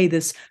just stay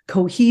this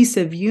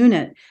cohesive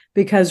unit,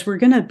 because we're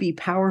going to be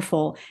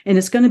powerful, and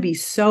it's going to be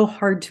so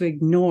hard to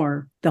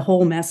ignore the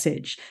whole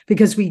message,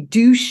 because we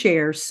do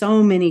share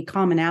so many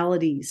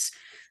commonalities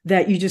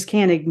that you just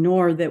can't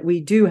ignore that we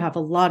do have a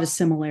lot of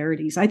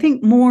similarities. I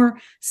think more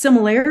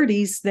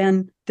similarities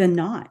than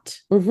not.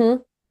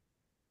 Mm-hmm.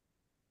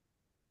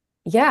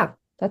 Yeah,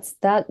 that's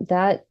that.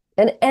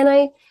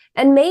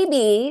 And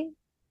maybe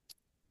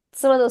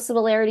some of those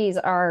similarities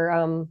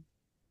are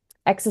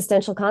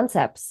existential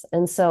concepts.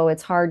 And so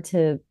it's hard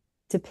to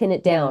pin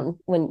it down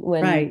when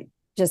right.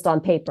 just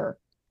on paper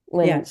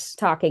when yes.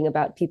 talking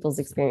about people's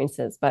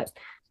experiences,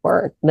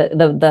 or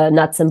the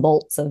nuts and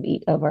bolts of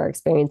our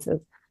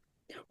experiences.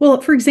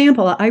 Well, for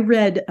example, I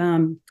read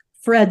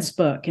Fred's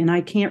book, and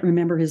I can't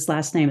remember his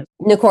last name.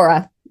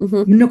 Nakora.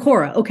 Mm-hmm.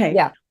 Nakora. Okay.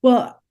 Yeah.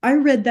 Well, I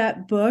read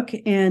that book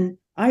and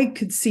I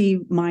could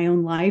see my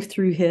own life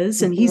through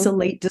his, and he's a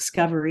late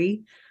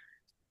discovery.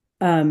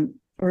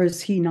 Or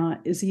is he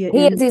not? Is he?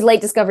 He's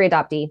late discovery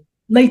adoptee.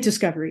 Late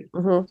discovery.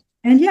 Mm-hmm.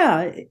 And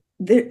yeah,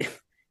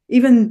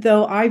 even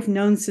though I've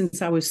known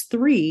since I was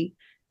 3,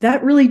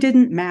 that really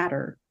didn't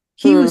matter.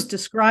 He was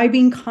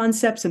describing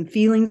concepts and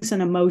feelings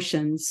and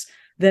emotions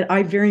that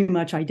I very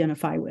much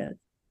identify with.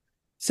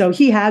 So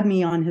he had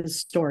me on his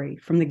story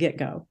from the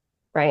get-go.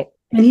 Right.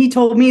 And he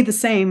told me the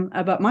same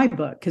about my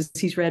book because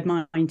he's read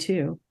mine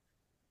too.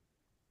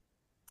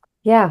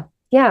 Yeah.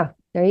 Yeah.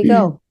 There you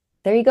go.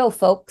 There you go,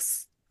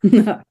 folks.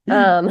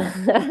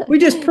 We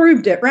just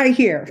proved it right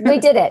here. We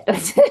did it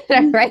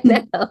right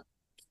now.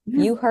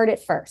 You heard it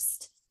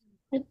first.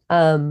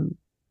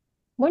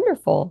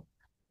 Wonderful.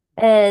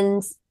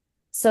 And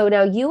so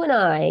now you and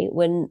I,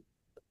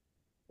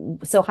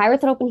 High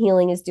Earth and Open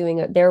Healing is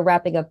they're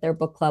wrapping up their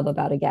book club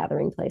about a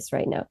gathering place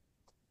right now.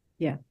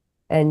 Yeah.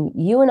 And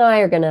you and I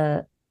are going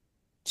to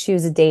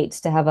choose a date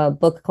to have a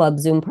book club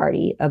Zoom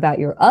party about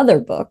your other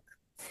book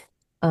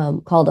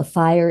called A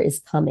Fire is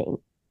Coming.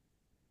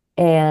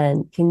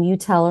 And can you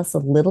tell us a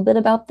little bit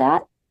about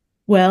that?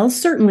 Well,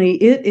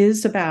 certainly it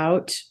is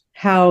about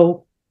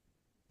how,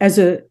 as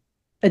a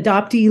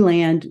adoptee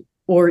land,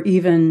 or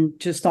even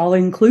just all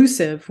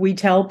inclusive, we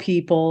tell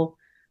people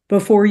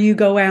before you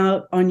go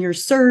out on your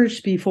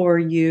search, before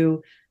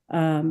you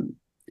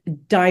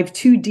dive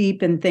too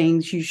deep in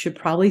things, you should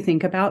probably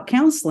think about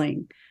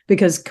counseling,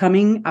 because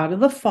coming out of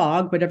the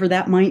fog, whatever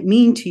that might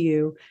mean to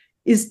you,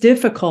 is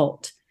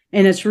difficult.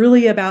 And it's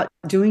really about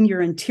doing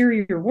your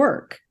interior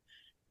work.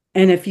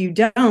 And if you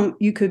don't,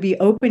 you could be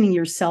opening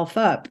yourself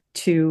up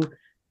to,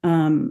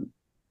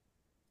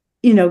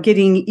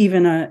 getting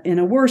even in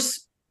a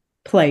worse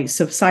place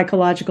of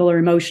psychological or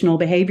emotional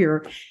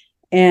behavior.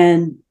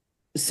 And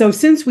so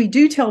since we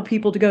do tell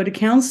people to go to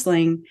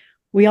counseling,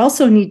 we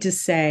also need to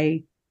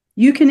say,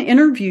 you can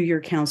interview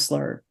your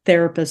counselor,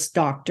 therapist,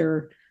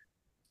 doctor,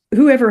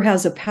 whoever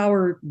has a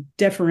power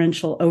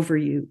differential over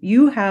you.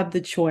 You have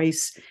the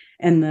choice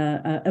and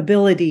the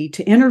ability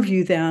to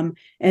interview them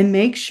and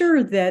make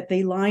sure that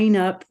they line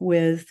up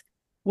with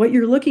what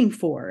you're looking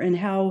for, and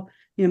how,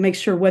 make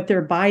sure what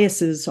their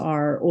biases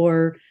are.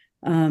 Or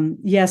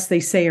yes, they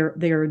say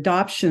they're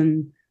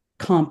adoption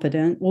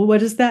competent. Well, what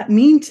does that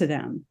mean to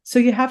them? So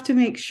you have to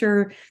make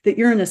sure that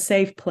you're in a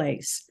safe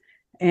place.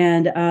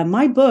 And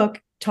my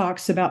book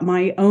talks about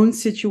my own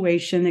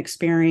situation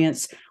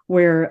experience,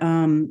 where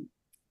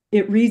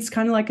it reads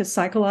kind of like a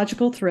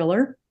psychological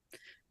thriller,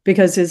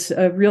 because it's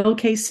a real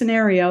case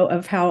scenario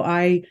of how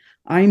I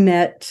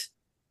met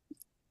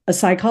a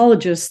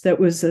psychologist that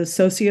was a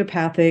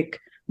sociopathic,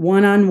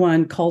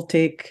 one-on-one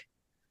cultic,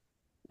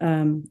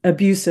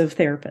 abusive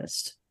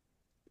therapist.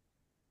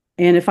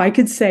 And if I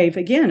could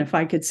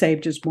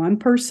save just one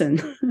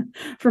person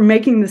from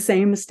making the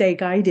same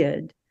mistake I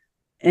did,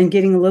 and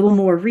getting a little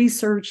more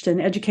researched and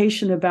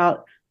education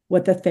about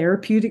what the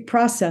therapeutic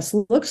process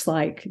looks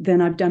like, then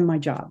I've done my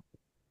job.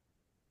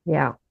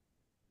 Yeah.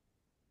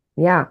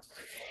 Yeah.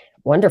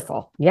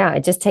 Wonderful. Yeah.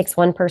 It just takes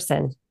one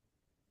person.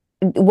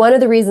 One of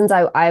the reasons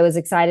I was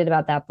excited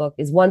about that book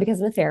is, one,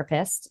 because I'm a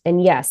therapist.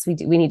 And yes, we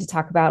need to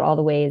talk about all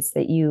the ways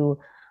that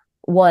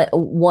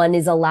one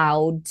is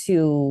allowed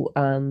to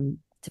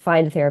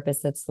find a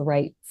therapist that's the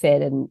right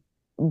fit.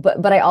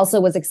 But I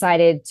also was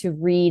excited to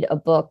read a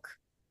book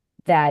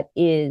that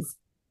is,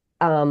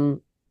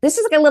 this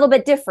is like a little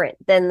bit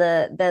different than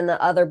the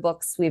other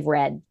books we've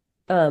read.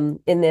 And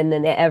then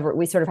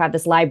we sort of have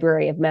this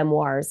library of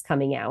memoirs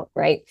coming out,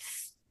 right?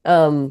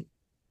 And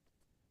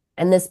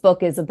this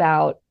book is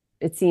about,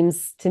 it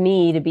seems to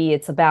me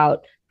it's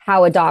about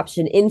how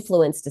adoption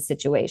influenced a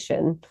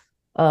situation.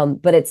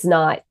 But it's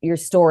not your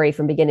story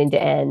from beginning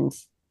to end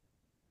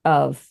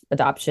of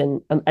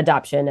adoption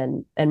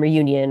and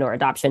reunion, or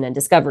adoption and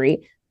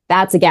discovery.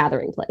 That's a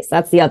gathering place.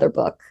 That's the other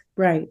book.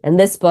 Right. And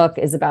this book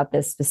is about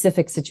this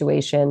specific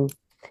situation.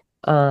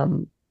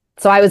 So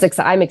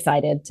I'm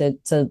excited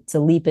to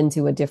leap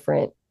into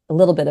a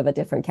little bit of a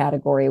different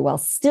category, while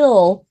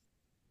still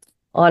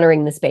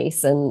honoring the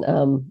space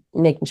and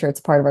making sure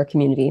it's part of our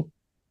community.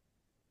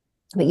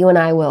 But you and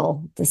I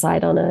will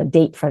decide on a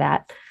date for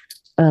that,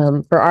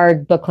 for our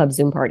book club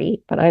Zoom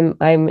party. But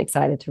I'm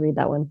excited to read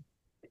that one.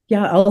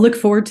 Yeah, I'll look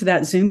forward to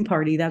that Zoom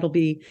party. That'll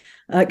be,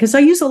 because I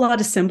use a lot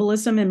of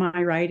symbolism in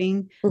my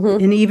writing,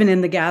 and even in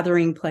the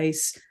gathering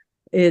place.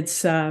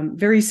 It's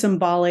very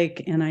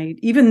symbolic, and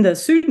even the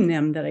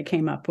pseudonym that I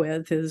came up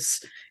with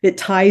it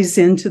ties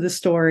into the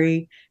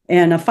story.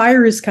 And A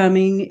Fire is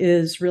Coming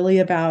is really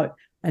about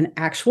an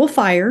actual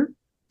fire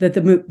that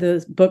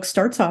the book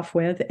starts off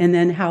with, and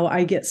then how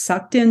I get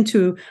sucked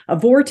into a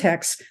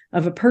vortex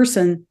of a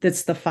person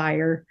that's the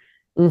fire.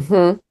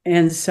 Mm-hmm.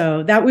 And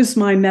so that was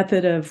my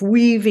method of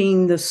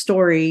weaving the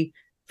story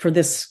for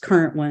this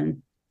current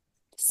one.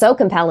 So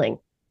compelling.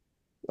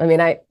 I mean,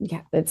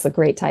 it's a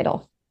great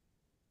title,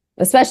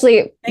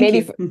 especially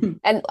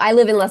and I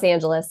live in Los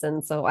Angeles,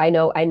 and so I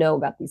know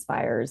about these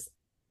fires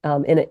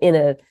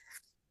in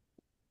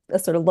a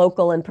sort of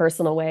local and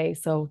personal way.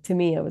 So to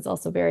me, I was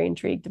also very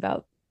intrigued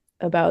about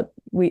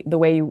the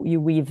way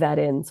you weave that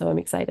in. So I'm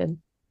excited.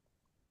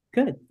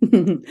 Good.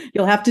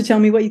 You'll have to tell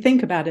me what you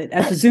think about it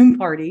at the Zoom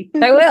party.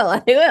 I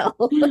will.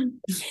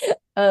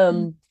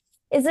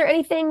 Is there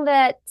anything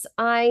that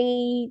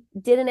I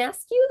didn't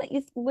ask you that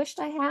you wished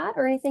I had,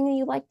 or anything that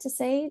you'd like to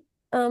say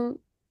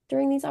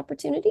during these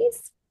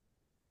opportunities?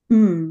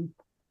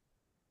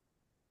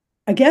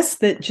 I guess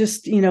that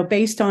just,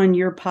 based on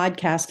your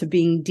podcast of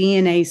being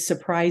DNA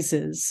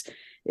surprises,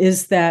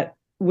 is that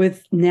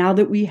now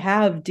that we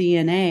have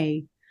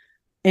DNA,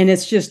 and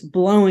it's just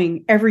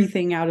blowing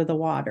everything out of the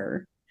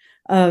water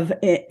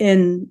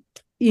and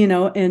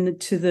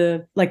to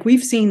the, like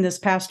we've seen this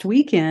past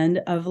weekend,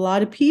 of a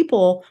lot of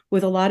people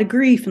with a lot of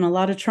grief and a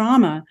lot of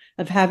trauma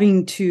of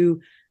having to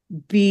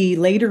be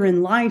later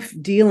in life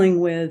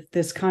dealing with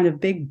this kind of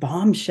big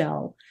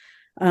bombshell.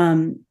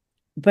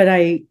 But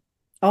I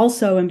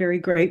also am very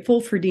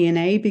grateful for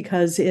DNA,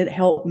 because it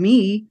helped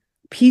me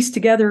piece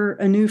together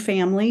a new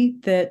family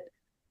that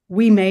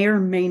we may or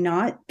may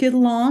not get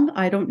along.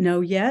 I don't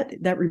know yet.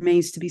 That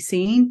remains to be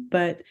seen,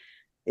 but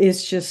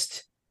it's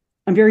just,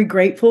 I'm very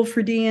grateful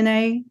for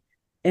DNA,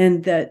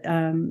 and that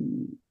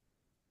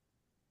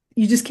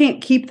you just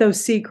can't keep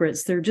those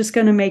secrets. They're just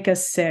going to make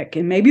us sick.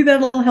 And maybe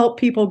that'll help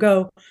people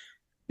go,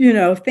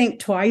 think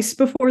twice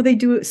before they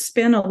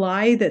spin a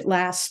lie that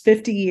lasts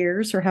 50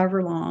 years or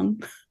however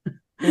long.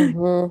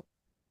 Mm-hmm.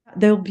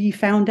 They'll be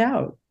found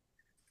out.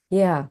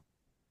 Yeah.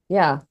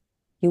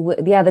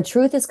 The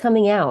truth is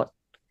coming out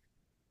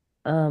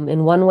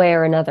in one way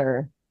or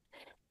another.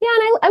 Yeah,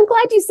 and I'm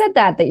glad you said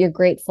that you're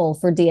grateful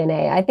for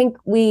DNA. I think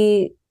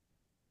we,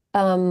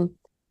 in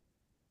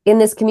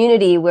this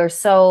community, where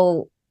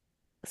so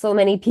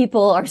many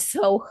people are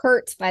so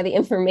hurt by the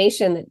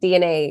information that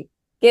DNA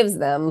gives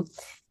them,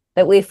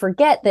 that we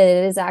forget that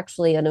it is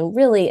actually a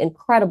really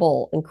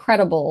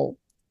incredible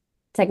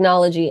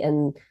technology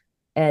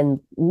and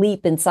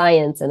leap in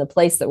science, and a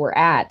place that we're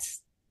at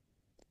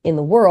in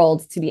the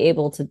world to be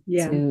able to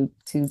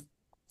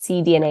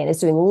see DNA. And it's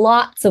doing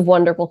lots of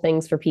wonderful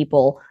things for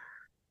people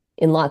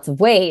in lots of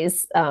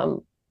ways,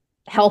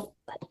 health,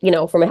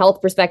 from a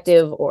health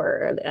perspective,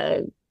 or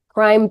a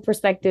crime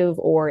perspective,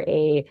 or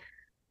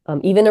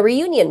even a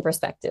reunion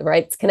perspective,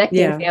 right? It's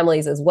connecting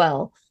families as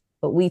well.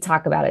 But we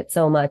talk about it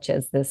so much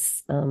as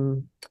this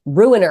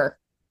ruiner.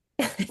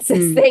 It's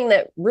this thing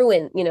that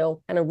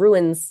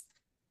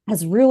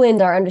has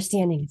ruined our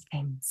understanding of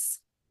things.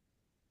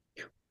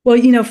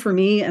 Well, for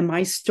me and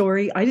my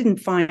story, I didn't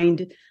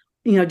find,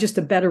 just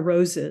a bed of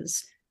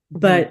roses,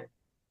 but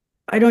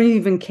I don't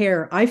even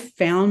care. I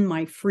found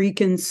my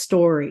freaking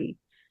story.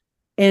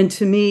 And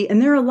to me,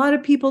 and there are a lot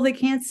of people that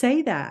can't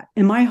say that.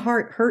 And my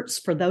heart hurts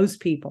for those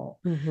people,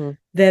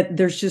 that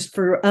there's just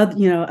for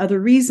other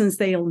reasons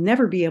they'll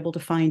never be able to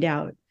find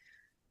out.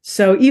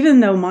 So even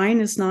though mine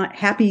is not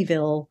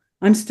Happyville,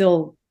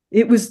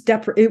 it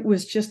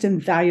was just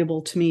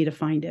invaluable to me to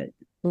find it.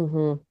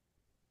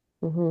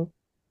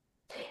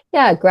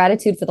 Yeah,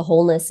 gratitude for the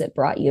wholeness it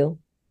brought you.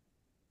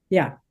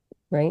 Yeah.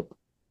 Right.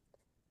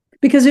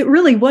 Because it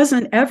really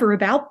wasn't ever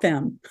about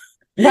them.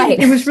 Right.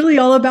 It was really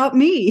all about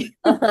me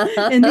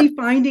and me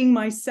finding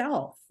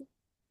myself.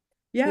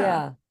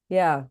 Yeah.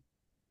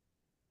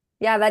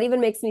 That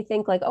even makes me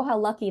think like, oh, how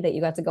lucky that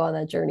you got to go on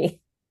that journey.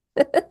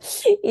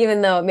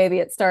 Even though maybe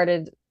it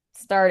started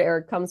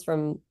or comes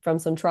from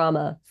some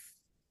trauma.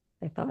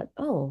 I thought,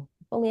 oh,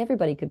 if only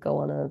everybody could go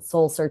on a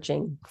soul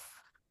searching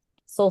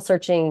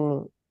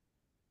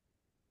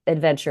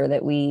adventure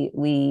that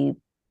we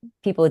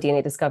people with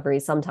DNA discovery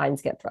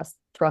sometimes get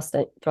thrust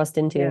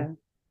into.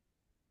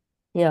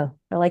 Yeah,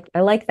 I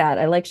like that.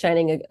 I like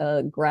shining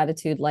a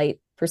gratitude light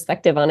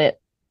perspective on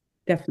it.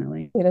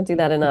 Definitely. We don't do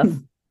that enough.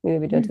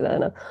 We don't do that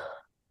enough.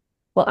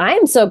 Well, I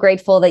am so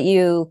grateful that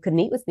you could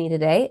meet with me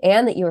today,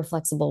 and that you were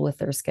flexible with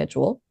their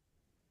schedule.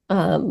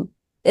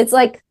 It's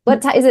like,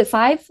 what time is it?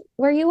 5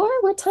 where you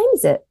are? What time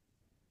is it?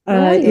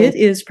 It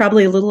is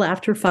probably a little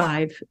after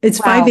 5. It's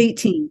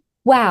 5:18.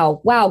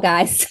 Wow,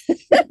 guys.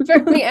 For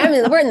me,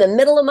 we're in the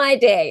middle of my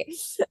day.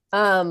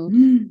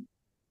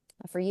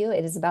 For you,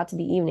 it is about to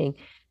be evening,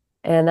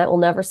 and that will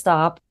never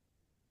stop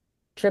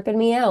tripping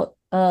me out.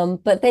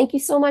 But thank you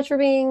so much for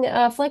being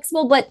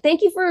flexible. But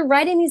thank you for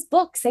writing these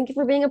books. Thank you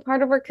for being a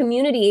part of our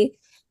community.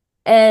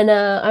 And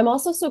I'm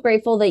also so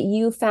grateful that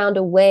you found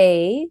a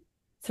way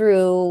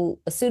through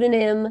a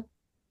pseudonym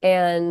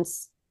and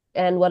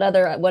and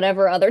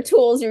whatever other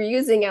tools you're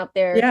using out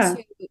there Yeah.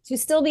 to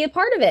still be a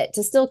part of it,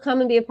 to still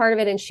come and be a part of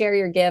it and share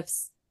your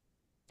gifts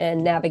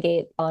and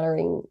navigate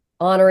honoring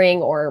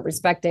or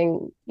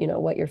respecting,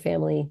 what your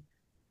family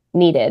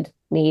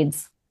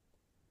needs.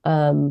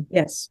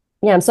 Yes.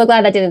 Yeah, I'm so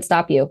glad that didn't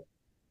stop you.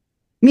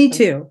 Me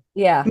too.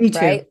 Yeah, Me too.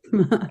 right?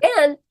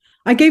 And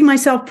I gave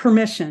myself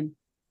permission.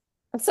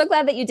 I'm so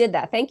glad that you did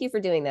that. Thank you for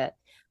doing that.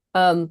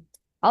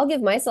 I'll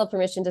give myself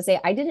permission to say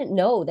I didn't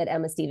know that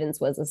Emma Stevens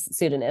was a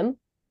pseudonym.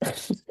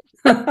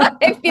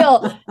 I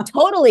feel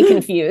totally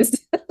confused.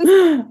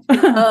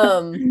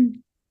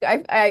 I'm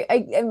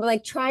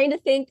like trying to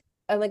think.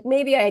 I'm like,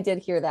 maybe I did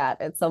hear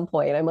that at some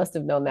point. I must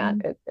have known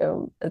that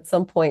at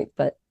some point,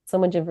 but so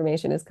much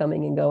information is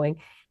coming and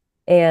going.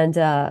 And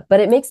but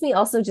it makes me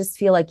also just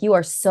feel like you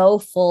are so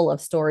full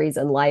of stories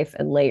and life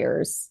and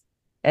layers.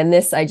 And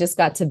this, we just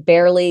got to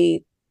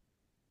barely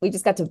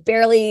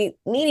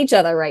meet each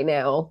other right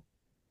now.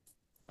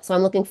 So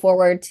I'm looking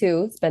forward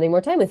to spending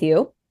more time with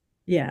you.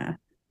 Yeah.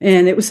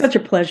 And it was such a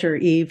pleasure,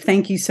 Eve.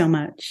 Thank you so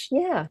much.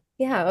 Yeah.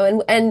 Yeah.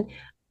 And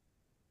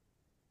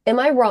am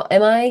I wrong?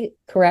 Am I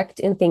correct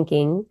in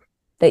thinking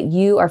that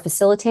you are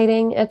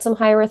facilitating at some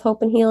Higher Earth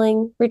Hope and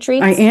Healing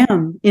retreats? I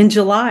am in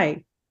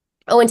July.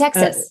 Oh, in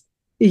Texas.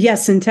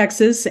 Yes, in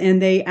Texas. And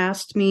they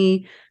asked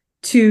me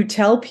to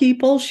tell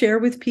people, share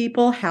with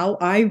people how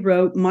I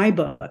wrote my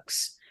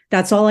books.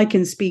 That's all I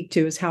can speak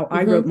to is how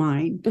I wrote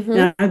mine.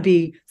 And I'd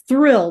be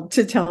thrilled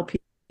to tell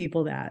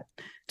people that,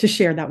 to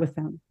share that with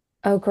them.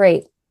 Oh,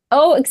 great.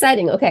 Oh,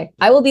 exciting. Okay.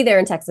 I will be there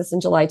in Texas in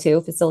July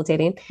too,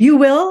 facilitating. You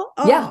will?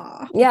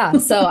 Yeah. Yeah.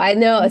 So I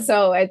know.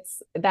 So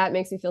that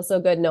makes me feel so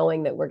good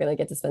knowing that we're going to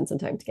get to spend some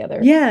time together.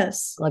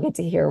 Yes. I'll get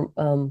to hear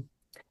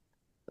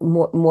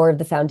more of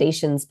the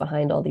foundations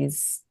behind all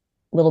these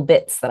little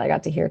bits that I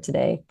got to hear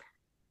today.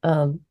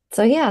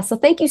 So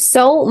thank you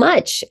so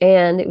much.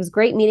 And it was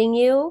great meeting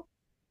you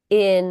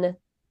in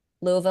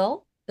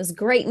Louisville. It was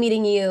great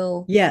meeting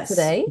you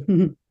today.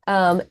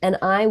 And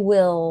I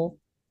will,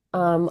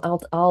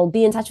 I'll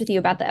be in touch with you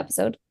about the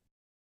episode.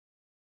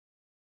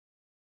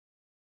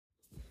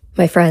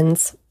 My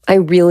friends, I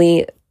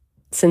really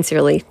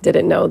sincerely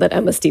didn't know that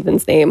Emma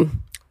Stevens'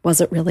 name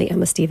wasn't really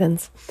Emma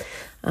Stevens.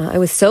 I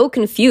was so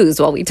confused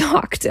while we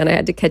talked, and I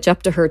had to catch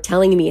up to her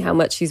telling me how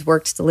much she's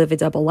worked to live a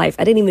double life.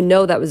 I didn't even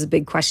know that was a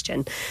big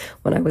question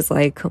when I was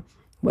like,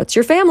 what's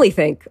your family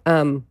think?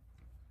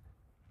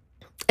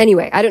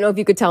 Anyway, I don't know if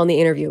you could tell in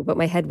the interview, but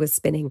my head was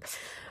spinning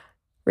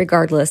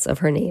regardless of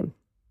her name.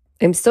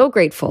 I'm so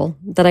grateful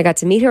that I got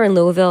to meet her in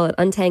Louisville at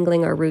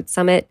Untangling Our Roots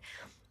Summit,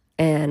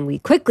 and we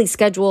quickly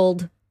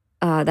scheduled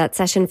that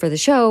session for the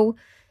show.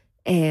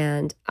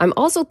 And I'm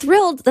also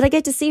thrilled that I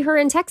get to see her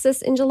in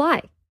Texas in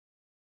July.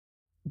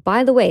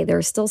 By the way, there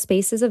are still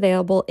spaces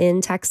available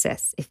in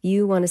Texas if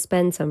you want to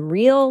spend some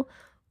real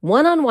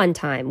one-on-one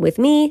time with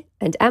me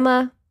and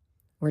Emma,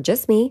 or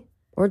just me,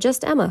 or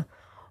just Emma,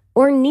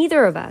 or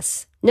neither of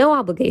us. No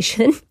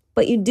obligation,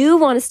 but you do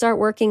want to start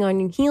working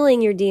on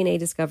healing your DNA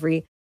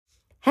discovery.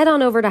 Head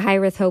on over to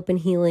Higher Earth Hope and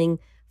Healing.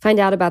 Find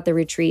out about the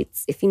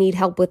retreats. If you need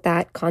help with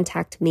that,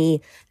 contact me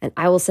and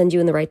I will send you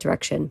in the right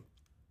direction.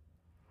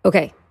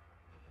 Okay,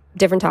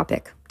 different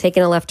topic.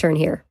 Taking a left turn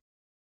here.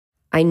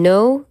 I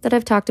know that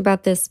I've talked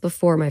about this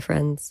before, my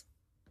friends.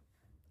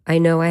 I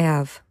know I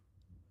have.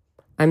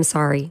 I'm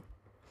sorry.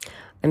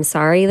 I'm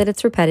sorry that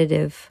it's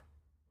repetitive,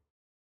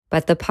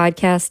 but the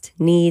podcast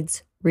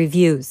needs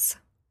reviews.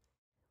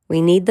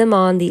 We need them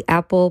on the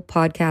Apple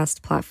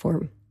Podcast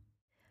platform.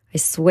 I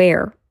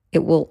swear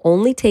it will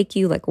only take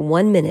you like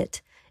 1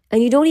 minute,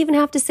 and you don't even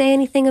have to say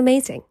anything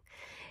amazing.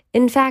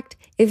 In fact,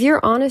 if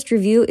your honest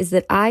review is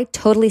that I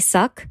totally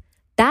suck,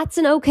 that's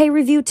an okay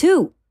review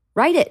too.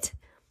 Write it.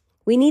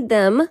 We need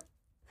them.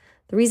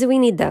 The reason we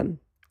need them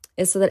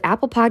is so that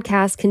Apple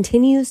Podcasts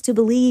continues to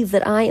believe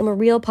that I am a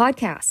real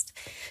podcast,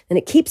 and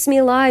it keeps me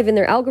alive in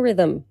their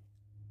algorithm.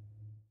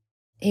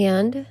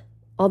 And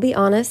I'll be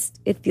honest,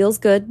 it feels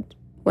good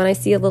when I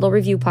see a little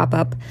review pop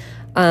up.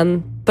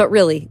 But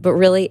really,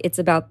 it's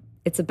about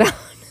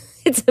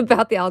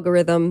the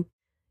algorithm.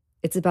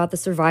 It's about the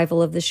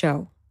survival of the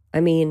show.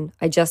 I mean,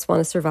 I just want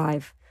to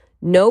survive.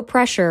 No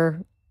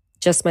pressure,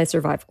 just my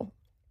survival.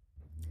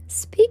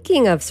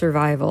 Speaking of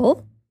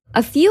survival,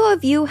 a few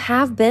of you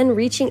have been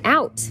reaching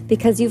out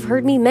because you've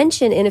heard me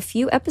mention in a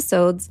few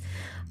episodes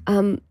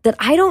that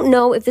I don't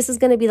know if this is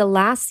going to be the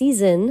last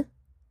season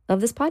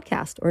of this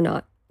podcast or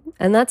not.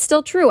 And that's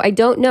still true. I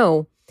don't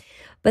know.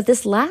 But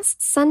this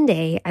last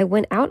Sunday, I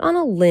went out on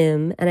a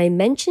limb and I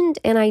mentioned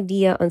an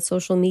idea on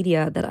social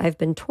media that I've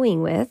been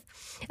toying with.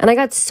 And I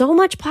got so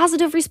much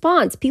positive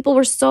response. People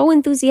were so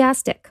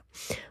enthusiastic.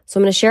 So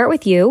I'm going to share it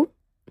with you.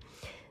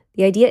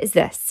 The idea is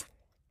this.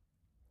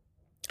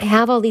 I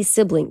have all these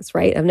siblings,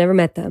 right? I've never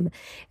met them.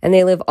 And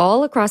they live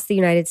all across the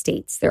United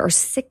States. There are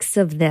 6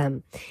 of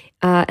them.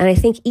 And I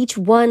think each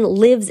one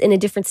lives in a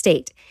different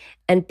state.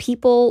 And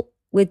people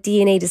with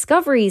DNA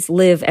discoveries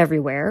live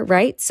everywhere,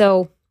 right?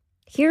 So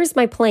here's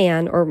my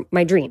plan or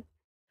my dream.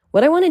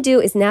 What I want to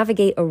do is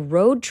navigate a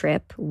road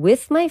trip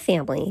with my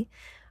family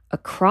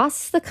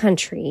across the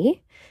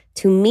country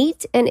to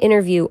meet and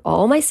interview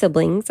all my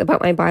siblings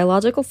about my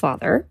biological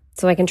father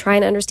so I can try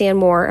and understand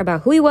more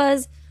about who he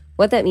was,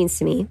 what that means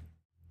to me.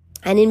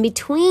 And in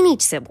between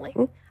each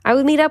sibling, I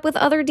would meet up with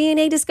other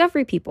DNA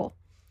discovery people.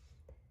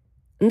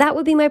 And that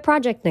would be my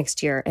project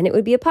next year. And it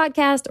would be a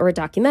podcast or a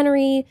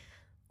documentary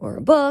or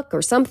a book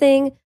or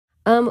something.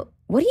 What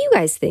do you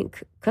guys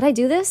think? Could I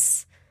do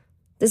this?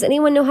 Does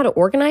anyone know how to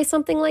organize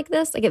something like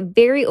this? I get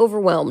very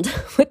overwhelmed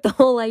with the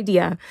whole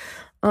idea.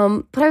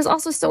 But I was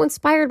also so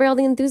inspired by all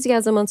the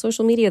enthusiasm on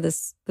social media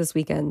this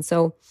weekend.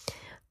 So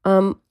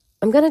I'm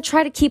going to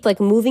try to keep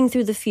moving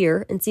through the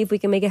fear and see if we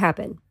can make it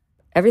happen.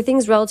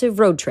 Everything's Relative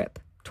Road Trip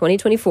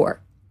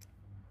 2024.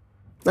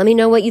 Let me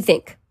know what you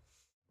think.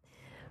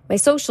 My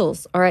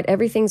socials are at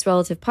Everything's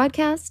Relative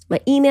Podcast. My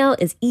email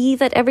is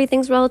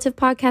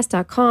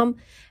eve@everythingsrelativepodcast.com.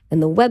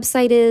 And the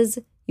website is,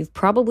 you've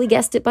probably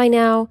guessed it by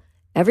now,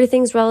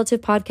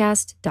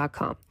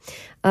 everythingsrelativepodcast.com.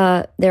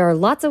 There are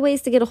lots of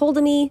ways to get a hold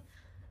of me.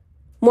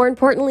 More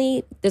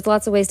importantly, there's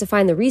lots of ways to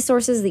find the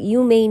resources that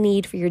you may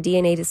need for your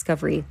DNA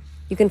discovery.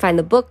 You can find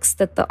the books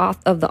of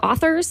the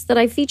authors that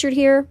I featured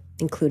here,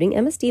 including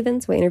Emma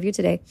Stevens, who I interviewed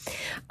today.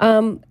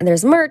 And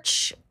there's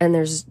merch, and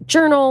there's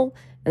journal,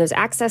 and there's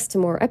access to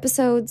more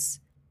episodes.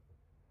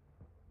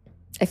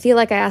 I feel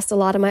like I asked a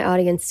lot of my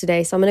audience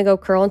today, so I'm going to go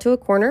curl into a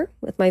corner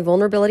with my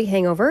vulnerability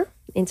hangover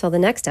until the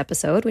next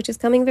episode, which is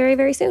coming very,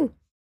 very soon.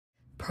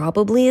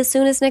 Probably as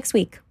soon as next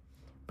week.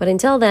 But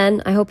until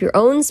then, I hope your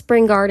own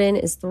spring garden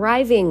is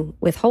thriving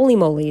with holy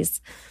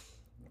molies.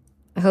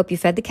 I hope you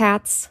fed the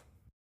cats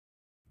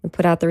and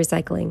put out the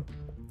recycling.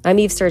 I'm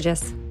Eve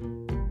Sturgis.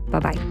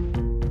 Bye-bye.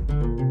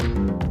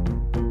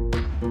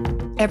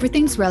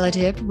 Everything's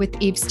Relative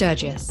with Eve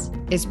Sturgis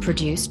is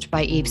produced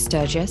by Eve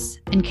Sturgis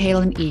and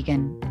Kaylin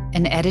Egan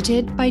and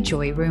edited by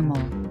Joy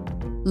Rumel.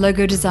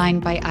 Logo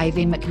designed by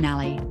Ivy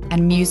McNally,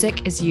 and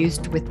music is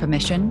used with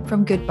permission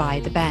from Goodbye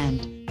the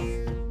Band.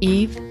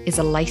 Eve is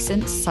a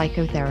licensed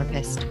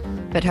psychotherapist,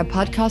 but her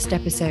podcast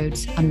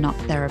episodes are not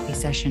therapy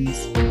sessions.